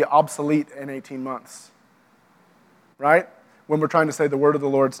going to be obsolete in 18 months? Right? When we're trying to say the word of the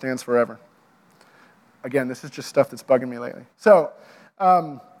Lord stands forever. Again, this is just stuff that's bugging me lately. So,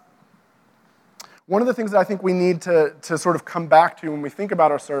 one of the things that I think we need to sort of come back to when we think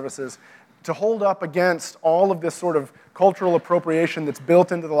about our services, to hold up against all of this sort of cultural appropriation that's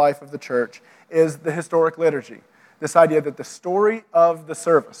built into the life of the church, is the historic liturgy. This idea that the story of the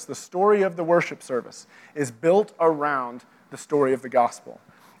service, the story of the worship service, is built around the story of the gospel.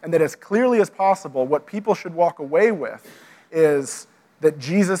 And that as clearly as possible, what people should walk away with is that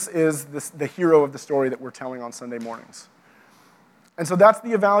Jesus is the hero of the story that we're telling on Sunday mornings. And so that's the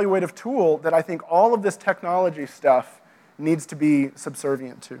evaluative tool that I think all of this technology stuff needs to be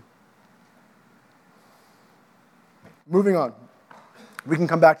subservient to. Moving on. We can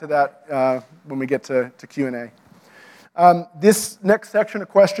come back to that when we get to Q&A. This next section of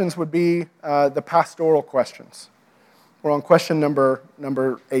questions would be the pastoral questions. We're on question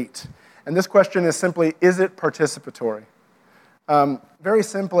number 8. And this question is simply, is it participatory? Very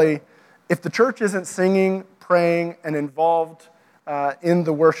simply, if the church isn't singing, praying, and involved in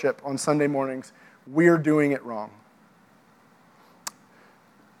the worship on Sunday mornings, we're doing it wrong.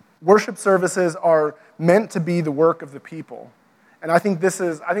 Worship services are meant to be the work of the people. And I think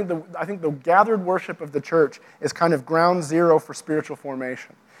the gathered worship of the church is kind of ground zero for spiritual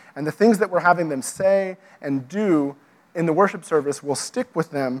formation. And the things that we're having them say and do in the worship service will stick with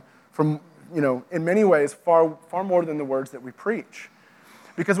them from, in many ways, far more than the words that we preach.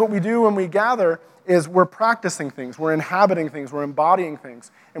 Because what we do when we gather is we're practicing things, we're inhabiting things, we're embodying things,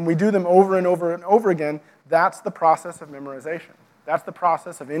 and we do them over and over and over again. That's the process of memorization. That's the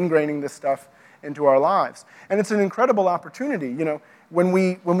process of ingraining this stuff into our lives. And it's an incredible opportunity. When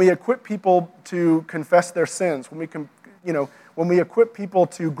we equip people to confess their sins, when we equip people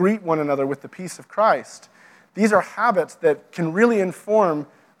to greet one another with the peace of Christ, these are habits that can really inform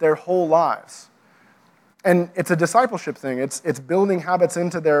their whole lives. And it's a discipleship thing. It's building habits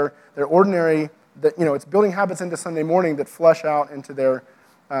into their ordinary, it's building habits into Sunday morning that flesh out into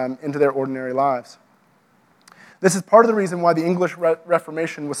their ordinary lives. This is part of the reason why the English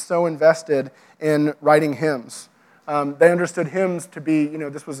Reformation was so invested in writing hymns. They understood hymns to be,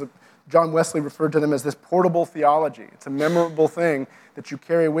 John Wesley referred to them as this portable theology. It's a memorable thing that you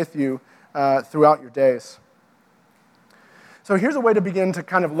carry with you throughout your days. So here's a way to begin to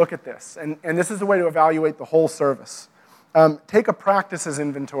kind of look at this, and this is a way to evaluate the whole service. Take a practices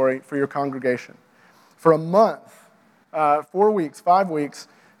inventory for your congregation. For a month, 4 weeks, 5 weeks,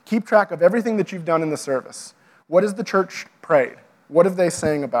 keep track of everything that you've done in the service. What has the church prayed? What have they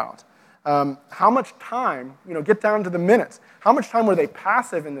sang about? How much time, get down to the minutes. How much time were they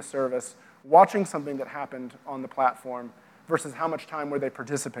passive in the service, watching something that happened on the platform, versus how much time were they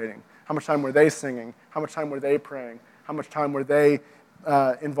participating? How much time were they singing? How much time were they praying? How much time were they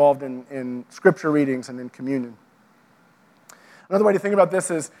involved in scripture readings and in communion? Another way to think about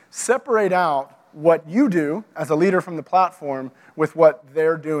this is separate out what you do as a leader from the platform with what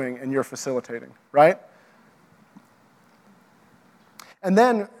they're doing and you're facilitating, right? And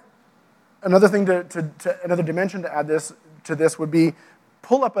then another thing another dimension to add to this would be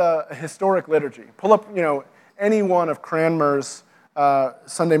pull up a historic liturgy. Pull up, any one of Cranmer's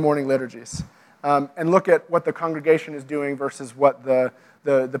Sunday morning liturgies, and look at what the congregation is doing versus what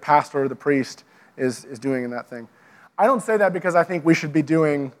the pastor or the priest is doing in that thing. I don't say that because I think we should be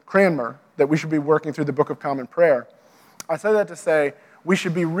doing Cranmer, that we should be working through the Book of Common Prayer. I say that to say we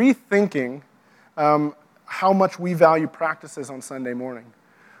should be rethinking how much we value practices on Sunday morning.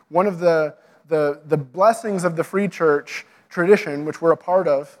 One of the blessings of the Free Church tradition, which we're a part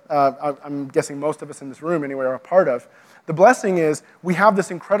of, I'm guessing most of us in this room anyway are a part of, The blessing is we have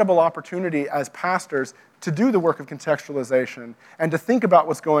this incredible opportunity as pastors to do the work of contextualization and to think about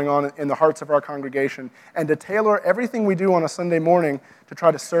what's going on in the hearts of our congregation and to tailor everything we do on a Sunday morning to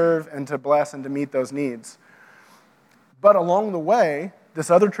try to serve and to bless and to meet those needs. But along the way,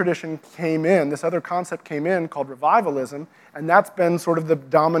 this other tradition came in, this other concept came in called revivalism, and that's been sort of the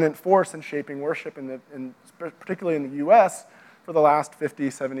dominant force in shaping worship, particularly in the U.S., for the last 50,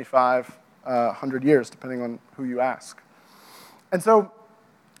 75, 100 years, depending on who you ask. And so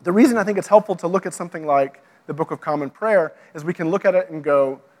the reason I think it's helpful to look at something like the Book of Common Prayer is we can look at it and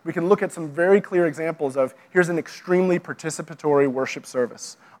go, we can look at some very clear examples of here's an extremely participatory worship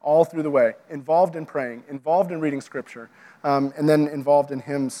service all through the way, involved in praying, involved in reading Scripture, and then involved in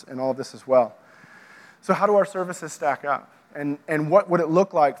hymns and all of this as well. So how do our services stack up? And what would it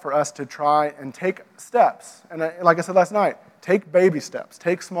look like for us to try and take steps? And like I said last night, take baby steps,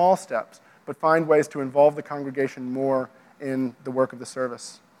 take small steps, but find ways to involve the congregation more in the work of the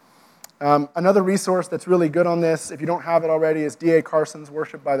service. Another resource that's really good on this, if you don't have it already, is D.A. Carson's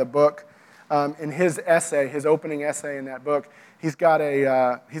Worship by the Book. In his essay, his opening essay in that book, he's got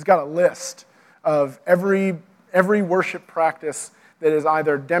a list of every worship practice that is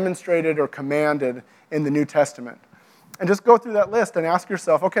either demonstrated or commanded in the New Testament. And just go through that list and ask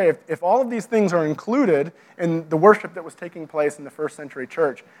yourself, okay, if all of these things are included in the worship that was taking place in the first century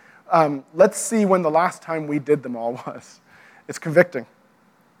church, let's see when the last time we did them all was. It's convicting.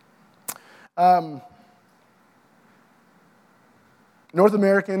 North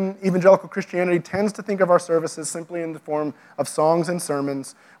American evangelical Christianity tends to think of our services simply in the form of songs and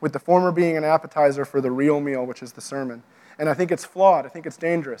sermons, with the former being an appetizer for the real meal, which is the sermon. And I think it's flawed. I think it's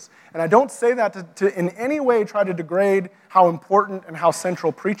dangerous. And I don't say that to in any way try to degrade how important and how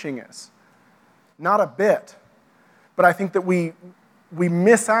central preaching is. Not a bit. But I think that we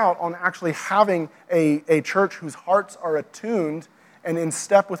miss out on actually having a church whose hearts are attuned and in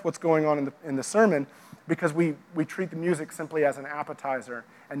step with what's going on in the sermon, because we treat the music simply as an appetizer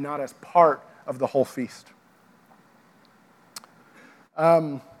and not as part of the whole feast.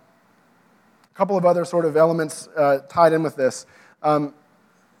 A couple of other sort of elements tied in with this.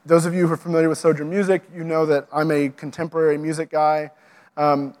 Those of you who are familiar with Sojourn Music, you know that I'm a contemporary music guy.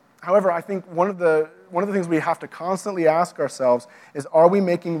 However, I think one of the things we have to constantly ask ourselves is, are we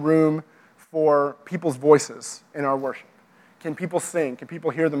making room for people's voices in our worship? Can people sing? Can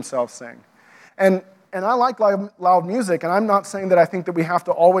people hear themselves sing? And I like loud music, and I'm not saying that I think that we have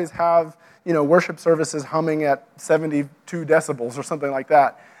to always have, worship services humming at 72 decibels or something like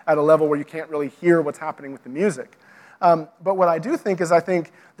that, at a level where you can't really hear what's happening with the music. But what I do think is I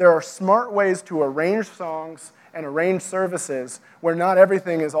think there are smart ways to arrange songs and arrange services where not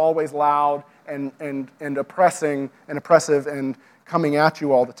everything is always loud and oppressive and coming at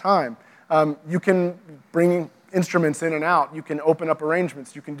you all the time. You can bring instruments in and out. You can open up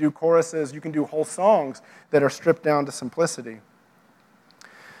arrangements. You can do choruses. You can do whole songs that are stripped down to simplicity.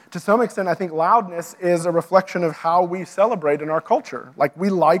 To some extent, I think loudness is a reflection of how we celebrate in our culture. Like, we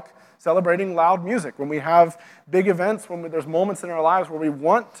like celebrating loud music. When we have big events, when there's moments in our lives where we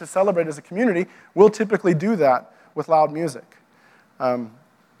want to celebrate as a community, we'll typically do that with loud music.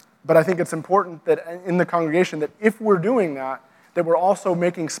 But I think it's important that in the congregation that if we're doing that we're also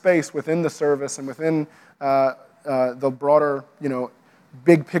making space within the service and within the broader,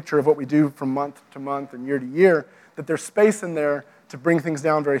 big picture of what we do from month to month and year to year, that there's space in there to bring things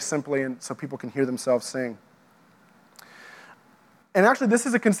down very simply and so people can hear themselves sing. And actually, this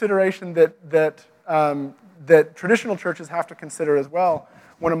is a consideration that traditional churches have to consider as well.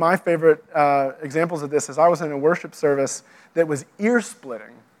 One of my favorite examples of this is I was in a worship service that was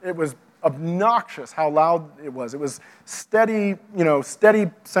ear-splitting. It was obnoxious how loud it was. It was steady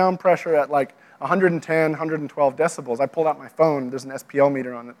sound pressure at like 110, 112 decibels. I pulled out my phone, there's an SPL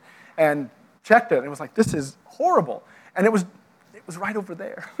meter on it, and checked it, and it was like, this is horrible. And it was right over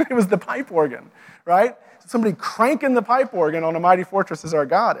there. It was the pipe organ, right? Somebody cranking the pipe organ on A Mighty Fortress Is Our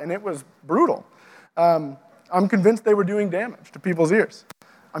God, and it was brutal. I'm convinced they were doing damage to people's ears.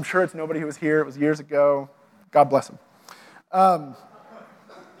 I'm sure it's nobody who was here. It was years ago. God bless them.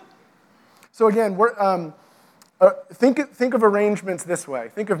 So again, think of arrangements this way.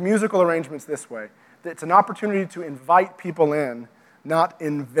 Think of musical arrangements this way. It's an opportunity to invite people in, not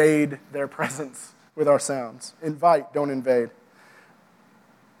invade their presence with our sounds. Invite, don't invade.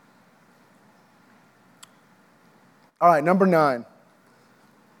 All right, number 9.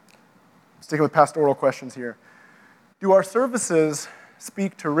 Sticking with pastoral questions here. Do our services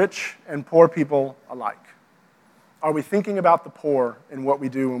speak to rich and poor people alike? Are we thinking about the poor in what we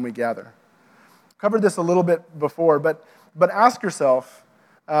do when we gather? Covered this a little bit before, but ask yourself,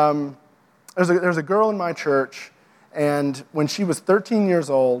 there's a girl in my church, And when she was 13 years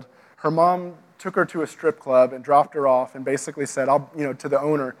old, her mom took her to a strip club and dropped her off and basically said, to the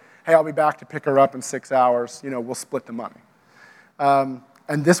owner, hey, I'll be back to pick her up in 6 hours. We'll split the money.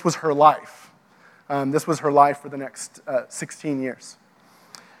 And this was her life. This was her life for the next 16 years.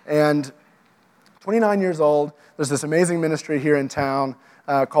 And 29 years old, there's this amazing ministry here in town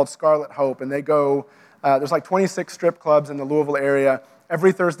called Scarlet Hope, and they go, there's like 26 strip clubs in the Louisville area.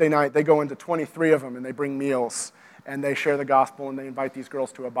 Every Thursday night, they go into 23 of them, and they bring meals, and they share the gospel, and they invite these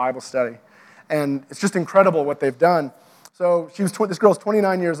girls to a Bible study. And it's just incredible what they've done. So this girl's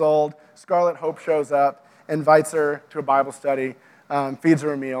 29 years old. Scarlet Hope shows up, invites her to a Bible study, feeds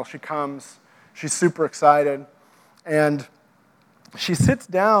her a meal. She comes. She's super excited. And she sits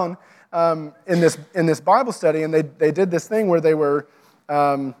down in this Bible study, and they did this thing where they were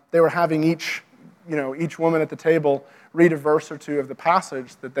having each woman at the table read a verse or two of the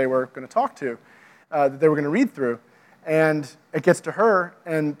passage that they were going to talk to, that they were going to read through. And it gets to her,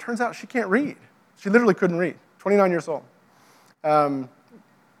 and turns out she can't read. She literally couldn't read, 29 years old.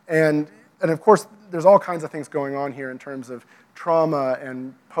 And of course, there's all kinds of things going on here in terms of trauma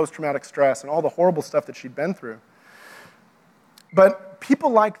and post-traumatic stress and all the horrible stuff that she'd been through. But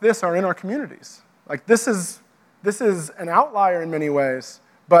people like this are in our communities. Like this is an outlier in many ways,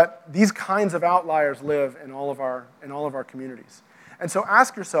 but these kinds of outliers live in all of our communities. And so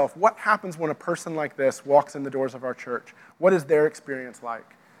ask yourself, what happens when a person like this walks in the doors of our church? What is their experience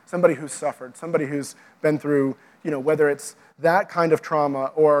like? Somebody who's suffered, somebody who's been through, whether it's that kind of trauma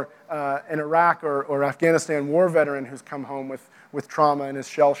or an Iraq or Afghanistan war veteran who's come home with trauma and is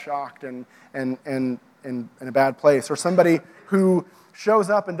shell-shocked and in a bad place, or somebody who shows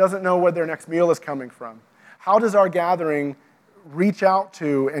up and doesn't know where their next meal is coming from. How does our gathering reach out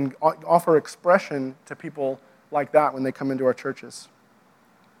to and offer expression to people like that when they come into our churches?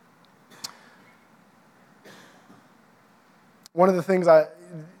 One of the things I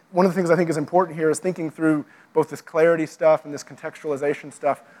think is important here is thinking through both this clarity stuff and this contextualization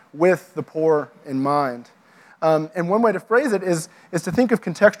stuff with the poor in mind. And one way to phrase it is to think of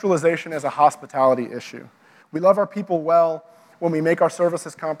contextualization as a hospitality issue. We love our people well when we make our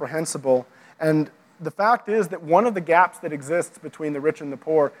services comprehensible. And the fact is that one of the gaps that exists between the rich and the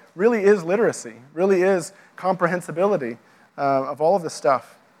poor really is literacy, really is comprehensibility of all of this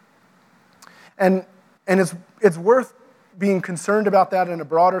stuff. And it's worth being concerned about that in a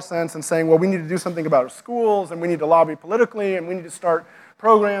broader sense and saying, well, we need to do something about our schools, and we need to lobby politically, and we need to start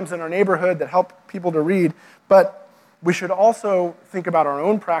programs in our neighborhood that help people to read. But we should also think about our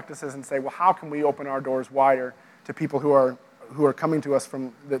own practices and say, well, how can we open our doors wider to people who are coming to us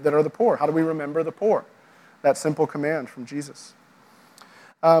that are the poor? How do we remember the poor? That simple command from Jesus.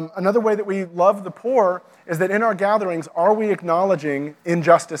 Another way that we love the poor is that in our gatherings, are we acknowledging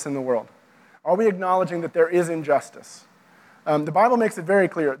injustice in the world? Are we acknowledging that there is injustice? The Bible makes it very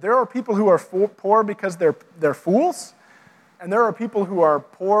clear. There are people who are poor because they're fools, and there are people who are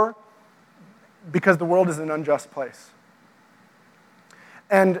poor because the world is an unjust place.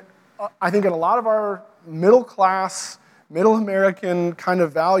 And I think in a lot of our middle class, middle American kind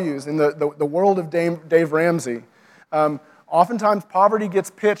of values in the world of Dave Ramsey, oftentimes poverty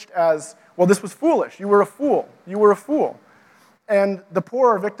gets pitched as, well, this was foolish. You were a fool. You were a fool. And the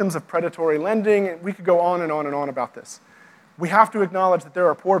poor are victims of predatory lending, and we could go on and on and on about this. We have to acknowledge that there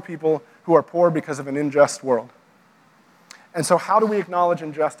are poor people who are poor because of an unjust world. And so how do we acknowledge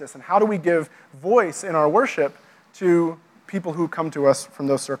injustice, and how do we give voice in our worship to people who come to us from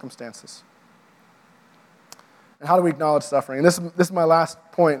those circumstances? And how do we acknowledge suffering? And this is my last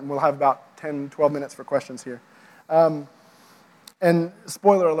point, and we'll have about 10, 12 minutes for questions here. And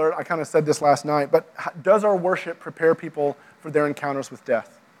spoiler alert, I kind of said this last night, but does our worship prepare people for their encounters with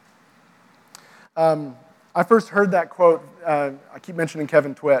death? I first heard that quote, I keep mentioning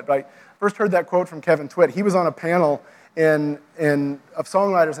Kevin Twit, but I first heard that quote from Kevin Twit. He was on a panel of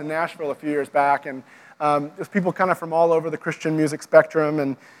songwriters in Nashville a few years back, and there's people kind of from all over the Christian music spectrum,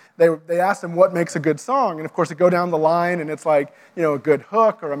 and they asked him what makes a good song, and of course, they go down the line, and it's like, a good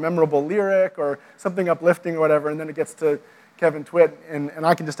hook or a memorable lyric or something uplifting or whatever, and then it gets to Kevin Twit, and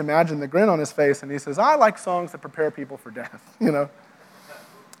I can just imagine the grin on his face, and he says, I like songs that prepare people for death,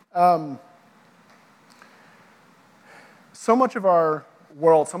 So much of our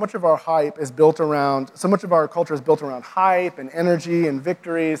world, so much of our hype is built around, so much of our culture is built around hype and energy and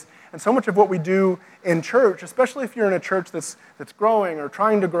victories, and so much of what we do in church, especially if you're in a church that's growing or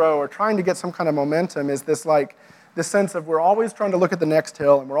trying to grow or trying to get some kind of momentum, is this sense of we're always trying to look at the next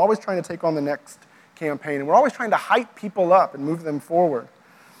hill, and we're always trying to take on the next campaign, and we're always trying to hype people up and move them forward.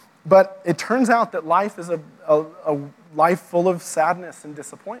 But it turns out that life is a life full of sadness and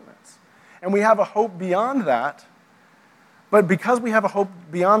disappointments. And we have a hope beyond that But because we have a hope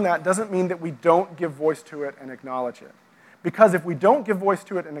beyond that doesn't mean that we don't give voice to it and acknowledge it. Because if we don't give voice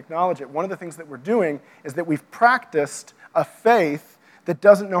to it and acknowledge it, one of the things that we're doing is that we've practiced a faith that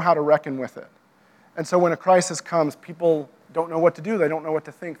doesn't know how to reckon with it. And so when a crisis comes, people don't know what to do, they don't know what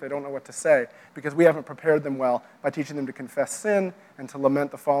to think, they don't know what to say, because we haven't prepared them well by teaching them to confess sin and to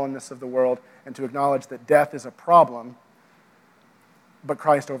lament the fallenness of the world and to acknowledge that death is a problem, but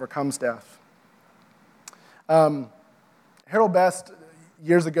Christ overcomes death. Harold Best,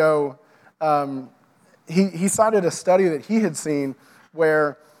 years ago, he cited a study that he had seen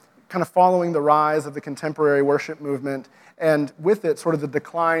where, kind of following the rise of the contemporary worship movement, and with it, sort of the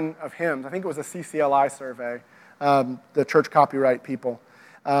decline of hymns. I think it was a CCLI survey, the church copyright people,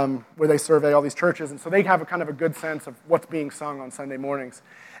 where they survey all these churches, and so they have a kind of a good sense of what's being sung on Sunday mornings.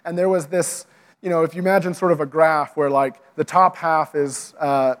 And there was this, if you imagine sort of a graph where like the top half is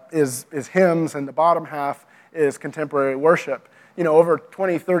hymns and the bottom half is contemporary worship. Over a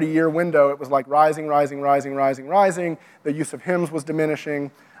 20, 30-year window, it was like rising. The use of hymns was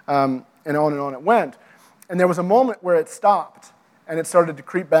diminishing, and on it went. And there was a moment where it stopped, and it started to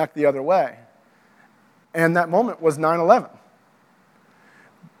creep back the other way. And that moment was 9/11.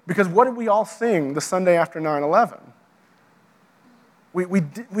 Because what did we all sing the Sunday after 9/11?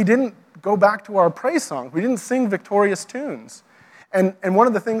 We didn't go back to our praise songs. We didn't sing victorious tunes. And one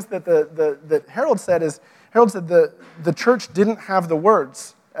of the things that Harold said is, the church didn't have the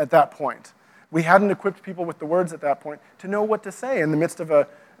words at that point. We hadn't equipped people with the words at that point to know what to say in the midst of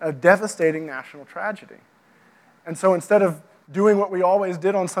a devastating national tragedy. And so instead of doing what we always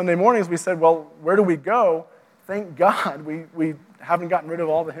did on Sunday mornings, we said, well, where do we go? Thank God we haven't gotten rid of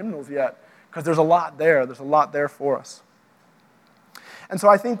all the hymnals yet, because there's a lot there. There's a lot there for us. And so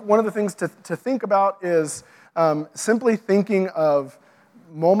I think one of the things to think about is simply thinking of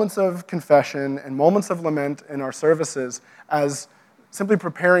moments of confession and moments of lament in our services as simply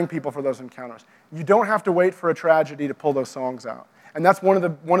preparing people for those encounters. You don't have to wait for a tragedy to pull those songs out. And that's one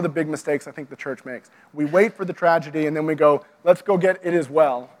of the big mistakes I think the church makes. We wait for the tragedy and then we go, let's go get It Is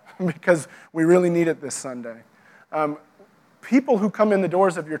Well, because we really need it this Sunday. People who come in the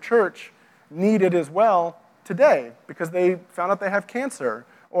doors of your church need It Is Well today because they found out they have cancer,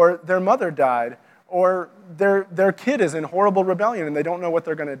 or their mother died, or their kid is in horrible rebellion and they don't know what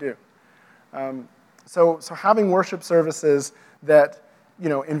they're going to do. So having worship services that,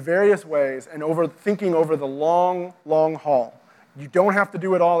 in various ways and thinking over the long, long haul. You don't have to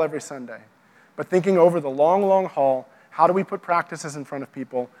do it all every Sunday, but thinking over the long, long haul, how do we put practices in front of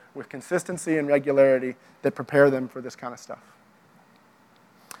people with consistency and regularity that prepare them for this kind of stuff?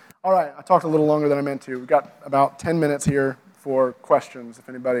 All right, I talked a little longer than I meant to. We've got about 10 minutes here for questions, if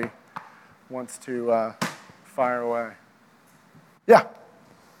anybody wants to fire away. Yeah,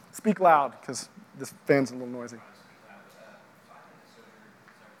 speak loud, because this fan's a little noisy.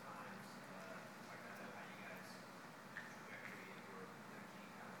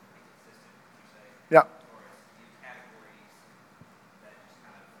 Yeah.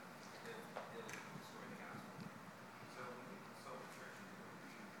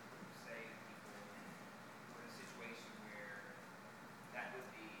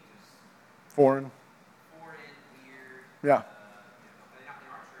 Foreign, weird. Yeah. In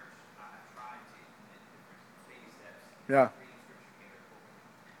our church, I've tried to implement different baby steps. Yeah. Reading scripture together.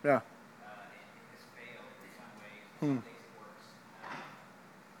 Yeah. It has failed in some ways. Some days it works.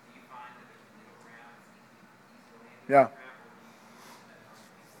 Do you find that there's a middle ground? It's easy to land? Yeah. Or do you use that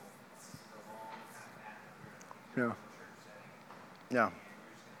other people the long kind of path of your church setting? Yeah. And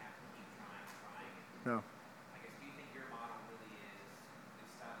you're just going to have to keep trying. Yeah.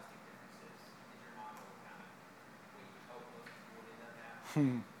 Do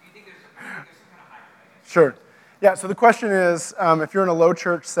you think there's some kind of hybrid, I guess? Sure. Yeah, so the question is, if you're in a low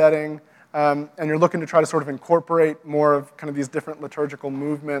church setting and you're looking to try to sort of incorporate more of kind of these different liturgical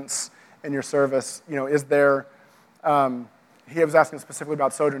movements in your service, is there, he was asking specifically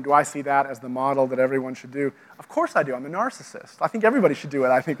about Sojourn, do I see that as the model that everyone should do? Of course I do. I'm a narcissist. I think everybody should do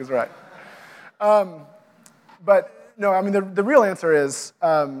what I think is right. But no, I mean, the real answer is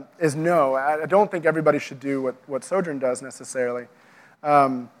no. I don't think everybody should do what Sojourn does necessarily.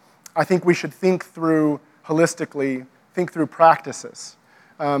 I think we should think through holistically, think through practices.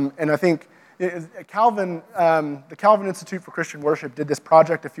 And I think the Calvin Institute for Christian Worship did this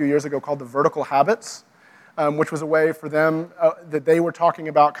project a few years ago called the Vertical Habits, which was a way for them that they were talking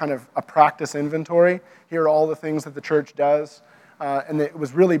about kind of a practice inventory. Here are all the things that the church does. And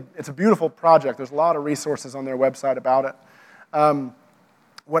it's a beautiful project. There's a lot of resources on their website about it.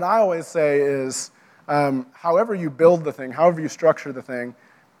 What I always say is, however you build the thing, however you structure the thing,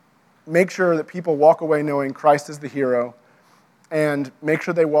 make sure that people walk away knowing Christ is the hero, and make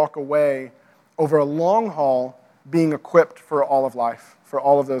sure they walk away over a long haul being equipped for all of life, for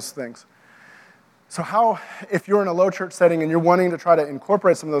all of those things. So how, if you're in a low church setting and you're wanting to try to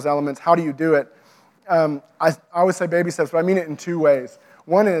incorporate some of those elements, how do you do it? I always say baby steps, but I mean it in two ways.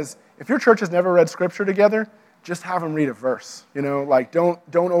 One is, if your church has never read Scripture together, just have them read a verse. Like don't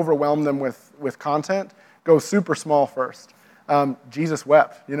overwhelm them with content. Go super small first. Jesus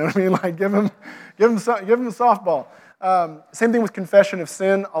wept. You know what I mean? Like give them a softball. Same thing with confession of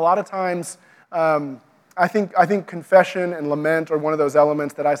sin. A lot of times, I think confession and lament are one of those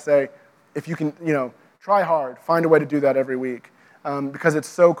elements that I say, if you can, try hard, find a way to do that every week, because it's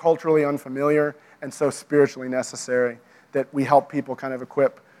so culturally unfamiliar and so spiritually necessary that we help people kind of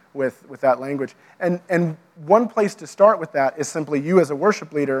equip with that language. And one place to start with that is simply you as a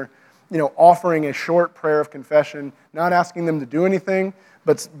worship leader, offering a short prayer of confession, not asking them to do anything,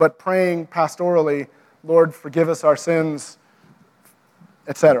 but praying pastorally, Lord, forgive us our sins,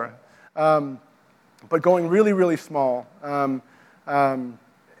 etc. But going really, really small and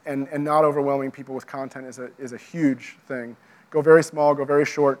not overwhelming people with content is a huge thing. Go very small, go very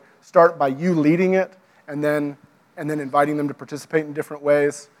short. Start by you leading it, and then inviting them to participate in different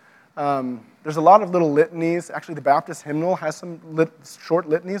ways. There's a lot of little litanies. Actually, the Baptist hymnal has some short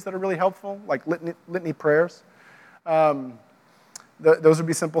litanies that are really helpful, like litany prayers. Those would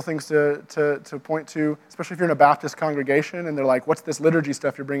be simple things to point to, especially if you're in a Baptist congregation and they're like, what's this liturgy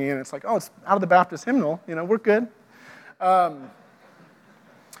stuff you're bringing in? It's like, oh, it's out of the Baptist hymnal. We're good. I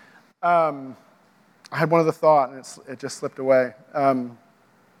had one other thought, and it just slipped away. I'm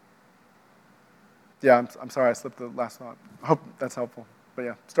sorry, I slipped the last thought. I hope that's helpful. But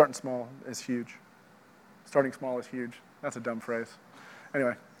yeah, starting small is huge. Starting small is huge. That's a dumb phrase.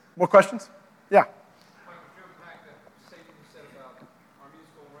 Anyway, more questions? Yeah.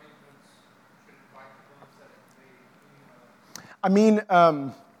 I mean,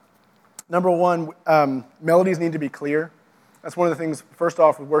 number one, melodies need to be clear. That's one of the things, first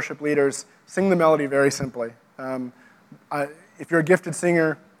off, with worship leaders, sing the melody very simply. If you're a gifted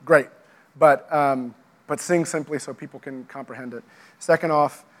singer, great, but sing simply so people can comprehend it. Second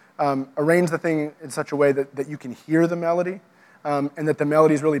off, arrange the thing in such a way that you can hear the melody, and that the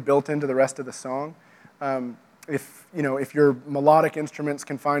melody is really built into the rest of the song. If your melodic instruments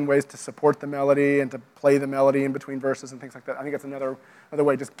can find ways to support the melody and to play the melody in between verses and things like that, I think that's another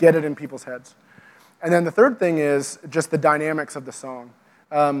way. Just get it in people's heads. And then the third thing is just the dynamics of the song.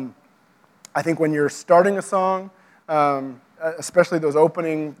 I think when you're starting a song, especially those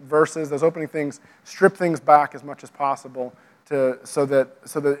opening verses, those opening things, strip things back as much as possible so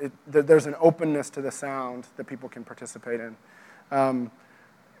that there's an openness to the sound that people can participate in.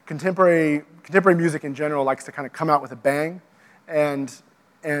 Contemporary music in general likes to kind of come out with a bang, and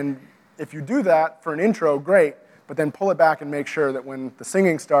if you do that for an intro, great, but then pull it back and make sure that when the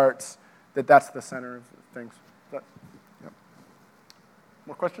singing starts, that's the center of things. Yep.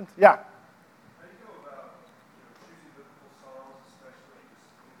 More questions? Yeah. How do you go about choosing biblical songs, especially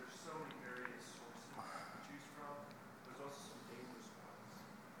because there's so many various sources to choose from? There's also some dangerous ones.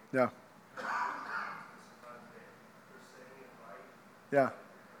 Yeah. Yeah.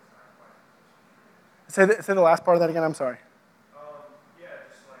 Say the last part of that again. I'm sorry.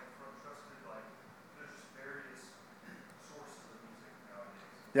 Just like from trusted, there's just various sources of music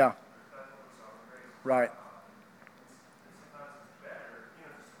nowadays. Yeah. Right.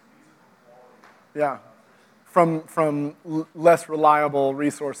 Yeah. From less reliable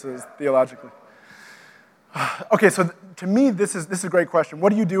resources theologically. Okay, so to me, this is a great question.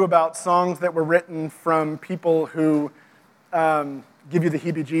 What do you do about songs that were written from people who give you the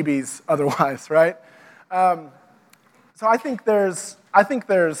heebie-jeebies otherwise, right? So I think there's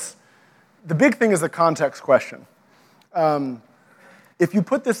the big thing is the context question. If you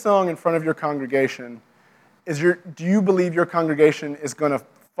put this song in front of your congregation, do you believe your congregation is going to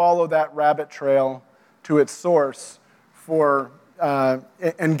follow that rabbit trail to its source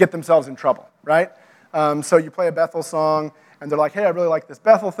and get themselves in trouble, right? So you play a Bethel song, and they're like, hey, I really like this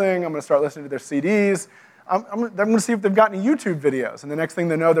Bethel thing. I'm going to start listening to their CDs. I'm going to see if they've got any YouTube videos. And the next thing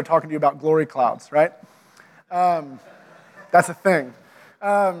they know, they're talking to you about glory clouds, right? That's a thing.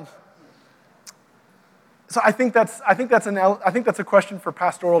 So I think that's a question for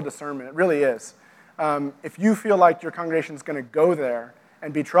pastoral discernment. It really is. If you feel like your congregation is going to go there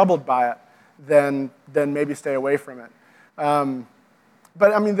and be troubled by it, then maybe stay away from it.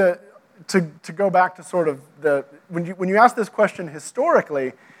 But I mean, to go back to sort of when you ask this question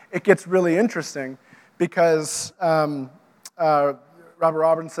historically, it gets really interesting because Robert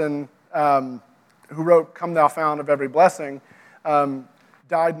Robinson, who wrote "Come Thou Fount of Every Blessing,"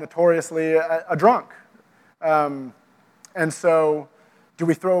 died notoriously a drunk. And so do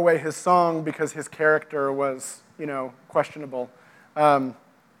we throw away his song because his character was, questionable? I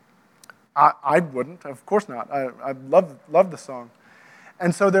wouldn't, of course not. I love the song.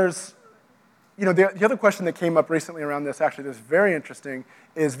 And so there's, the other question that came up recently around this, actually, that's very interesting,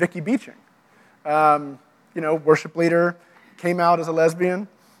 is Vicky Beeching. Worship leader, came out as a lesbian,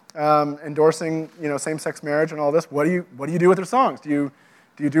 endorsing, same-sex marriage and all this. What do you do with her songs? Do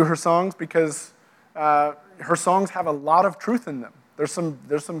you do her songs because her songs have a lot of truth in them? There's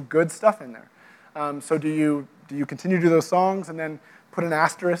some good stuff in there. So do you continue to do those songs and then put an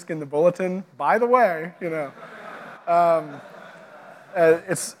asterisk in the bulletin? By the way,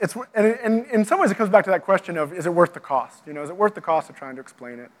 it's and in some ways it comes back to that question of, is it worth the cost? Is it worth the cost of trying to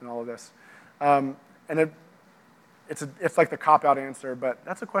explain it and all of this? And it's like the cop-out answer, but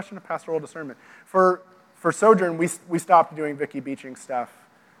that's a question of pastoral discernment. For Sojourn, we stopped doing Vicky Beeching stuff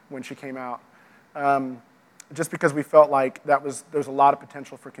when she came out, just because we felt like there's a lot of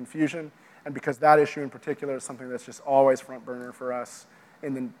potential for confusion, and because that issue in particular is something that's just always front burner for us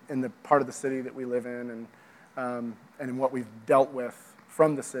in the part of the city that we live in, and in what we've dealt with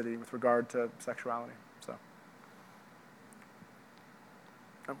from the city with regard to sexuality. So,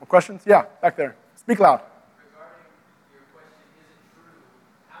 more questions? Yeah, back there. Speak loud. Regarding your question, is it true?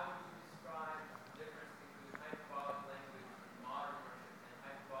 How would you describe the difference between hyperbolic language in modern worship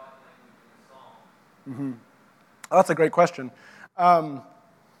and hyperbolic language in Psalms? Oh, that's a great question.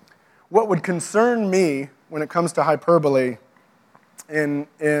 What would concern me when it comes to hyperbole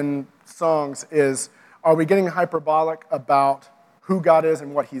in songs is, are we getting hyperbolic about who God is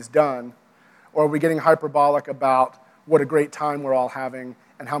and what he's done, or are we getting hyperbolic about what a great time we're all having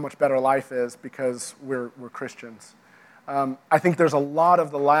and how much better life is because we're Christians? I think there's a lot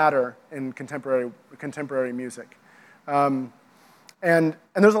of the latter in contemporary music. And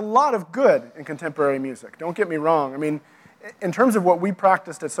there's a lot of good in contemporary music. Don't get me wrong. I mean, in terms of what we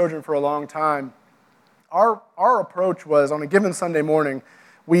practiced at Sojourn for a long time, our approach was, on a given Sunday morning,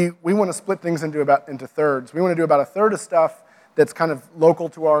 we want to split things into thirds. We want to do about a third of stuff that's kind of local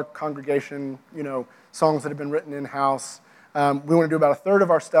to our congregation, songs that have been written in-house. We want to do about a third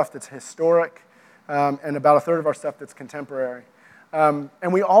of our stuff that's historic, and about a third of our stuff that's contemporary. And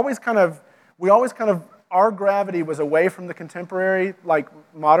we always kind of, our gravity was away from the contemporary, like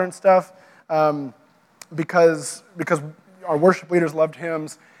modern stuff, because our worship leaders loved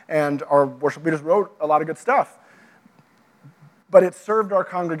hymns, and our worship leaders wrote a lot of good stuff. But it served our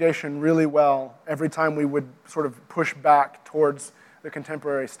congregation really well every time we would sort of push back towards the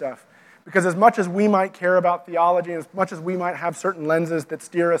contemporary stuff. Because as much as we might care about theology, as much as we might have certain lenses that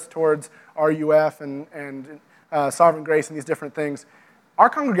steer us towards RUF and Sovereign Grace and these different things, our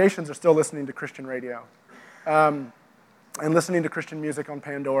congregations are still listening to Christian radio. And listening to Christian music on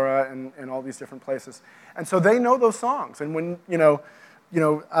Pandora and all these different places. And so they know those songs. And when,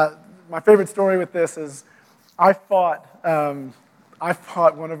 my favorite story with this is I fought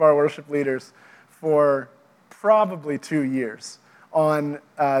one of our worship leaders for probably 2 years on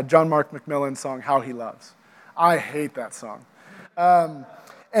John Mark McMillan's song, How He Loves. I hate that song.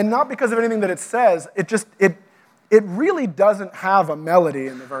 And not because of anything that it says, it really doesn't have a melody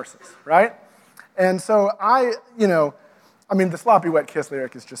in the verses, right? And so the sloppy wet kiss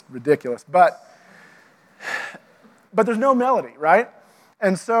lyric is just ridiculous, but there's no melody, right?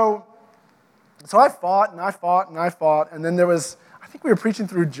 And so I fought, and then I think we were preaching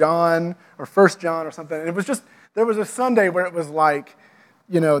through John, or 1 John or something, and it was just, there was a Sunday where it was like,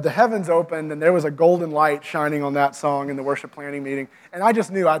 the heavens opened, and there was a golden light shining on that song in the worship planning meeting, and I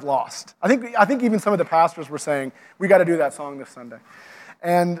just knew I'd lost. I think even some of the pastors were saying, we got to do that song this Sunday.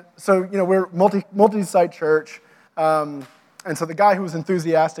 And so, we're multi-site church, and so the guy who was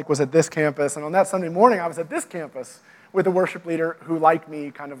enthusiastic was at this campus, and on that Sunday morning, I was at this campus with a worship leader who, like me,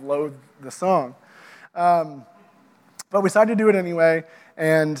 kind of loathed the song. But we decided to do it anyway,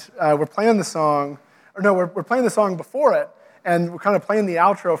 and we're playing the song, we're playing the song before it, and we're kind of playing the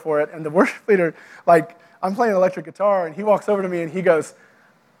outro for it, and the worship leader, I'm playing electric guitar, and he walks over to me and he goes,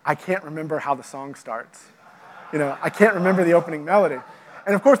 I can't remember how the song starts. I can't remember the opening melody.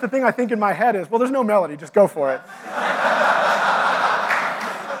 And of course, the thing I think in my head is, well, there's no melody, just go for it.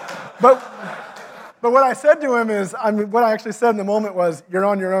 But what I said to him is, what I actually said in the moment was, you're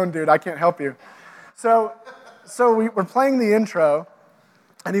on your own, dude, I can't help you. So we're playing the intro,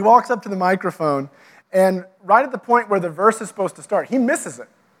 and he walks up to the microphone, and right at the point where the verse is supposed to start, he misses it.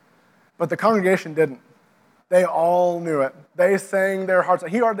 But the congregation didn't. They all knew it. They sang their hearts out.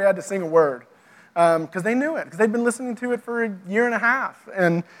 He hardly had to sing a word, because they knew it, because they'd been listening to it for a year and a half.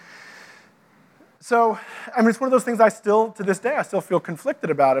 And so, it's one of those things to this day, I still feel conflicted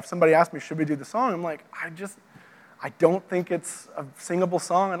about. If somebody asks me, should we do the song? I'm like, I don't think it's a singable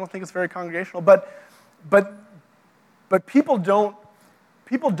song. I don't think it's very congregational. But people don't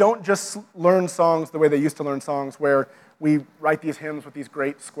just learn songs the way they used to learn songs, where we write these hymns with these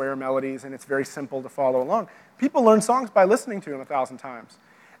great square melodies and it's very simple to follow along. People learn songs by listening to them 1,000 times.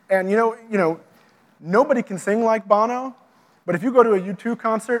 And you know, nobody can sing like Bono, but if you go to a U2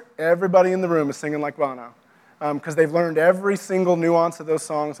 concert, everybody in the room is singing like Bono, because they've learned every single nuance of those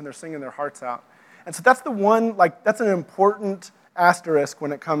songs and they're singing their hearts out. And so that's that's an important asterisk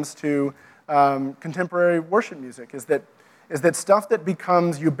when it comes to contemporary worship music, is that stuff that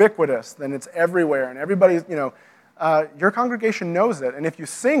becomes ubiquitous, then it's everywhere, and everybody's, your congregation knows it, and if you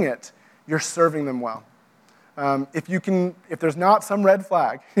sing it, you're serving them well. If there's not some red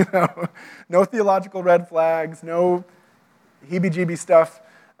flag, no theological red flags, no heebie-jeebie stuff,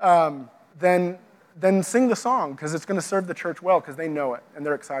 then sing the song, because it's going to serve the church well, because they know it, and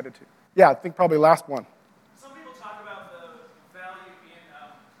they're excited to. Yeah, I think probably last one. Some people talk about the value in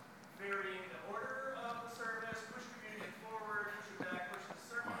varying the order of the service, push communion forward, push it back, push the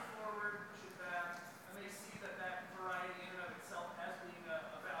sermon forward, push it back, and they see that variety in and of itself as being a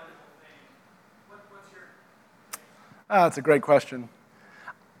valuable thing. What's your take? That's a great question.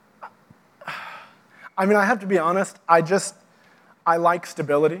 I mean, I have to be honest, I like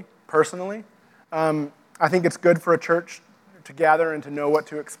stability, personally. I think it's good for a church to gather and to know what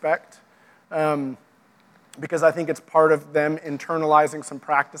to expect, because I think it's part of them internalizing some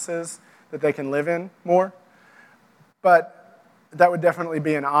practices that they can live in more. But that would definitely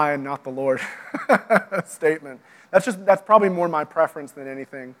be an I and not the Lord statement. That's probably more my preference than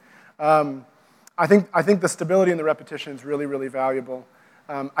anything. I think the stability and the repetition is really, really valuable.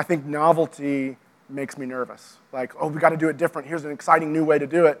 I think novelty makes me nervous. Like, oh, we got to do it different. Here's an exciting new way to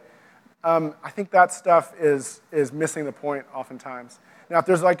do it. I think that stuff is missing the point oftentimes. Now,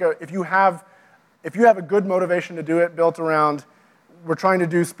 if you have a good motivation to do it, built around, we're trying to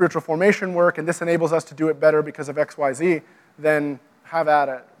do spiritual formation work, and this enables us to do it better because of X, Y, Z, then have at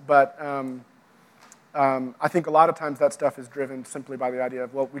it. But I think a lot of times that stuff is driven simply by the idea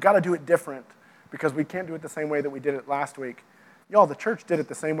of, well, we got to do it different because we can't do it the same way that we did it last week. Y'all, the church did it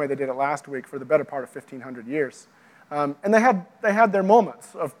the same way they did it last week for the better part of 1,500 years. And they had their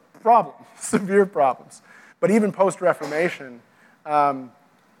moments of problems, severe problems. But even post-Reformation,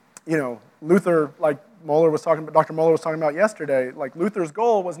 Luther, like Dr. Moeller was talking about yesterday, like Luther's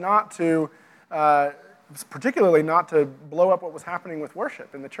goal was particularly not to blow up what was happening with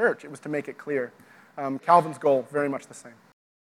worship in the church. It was to make it clear. Calvin's goal, very much the same.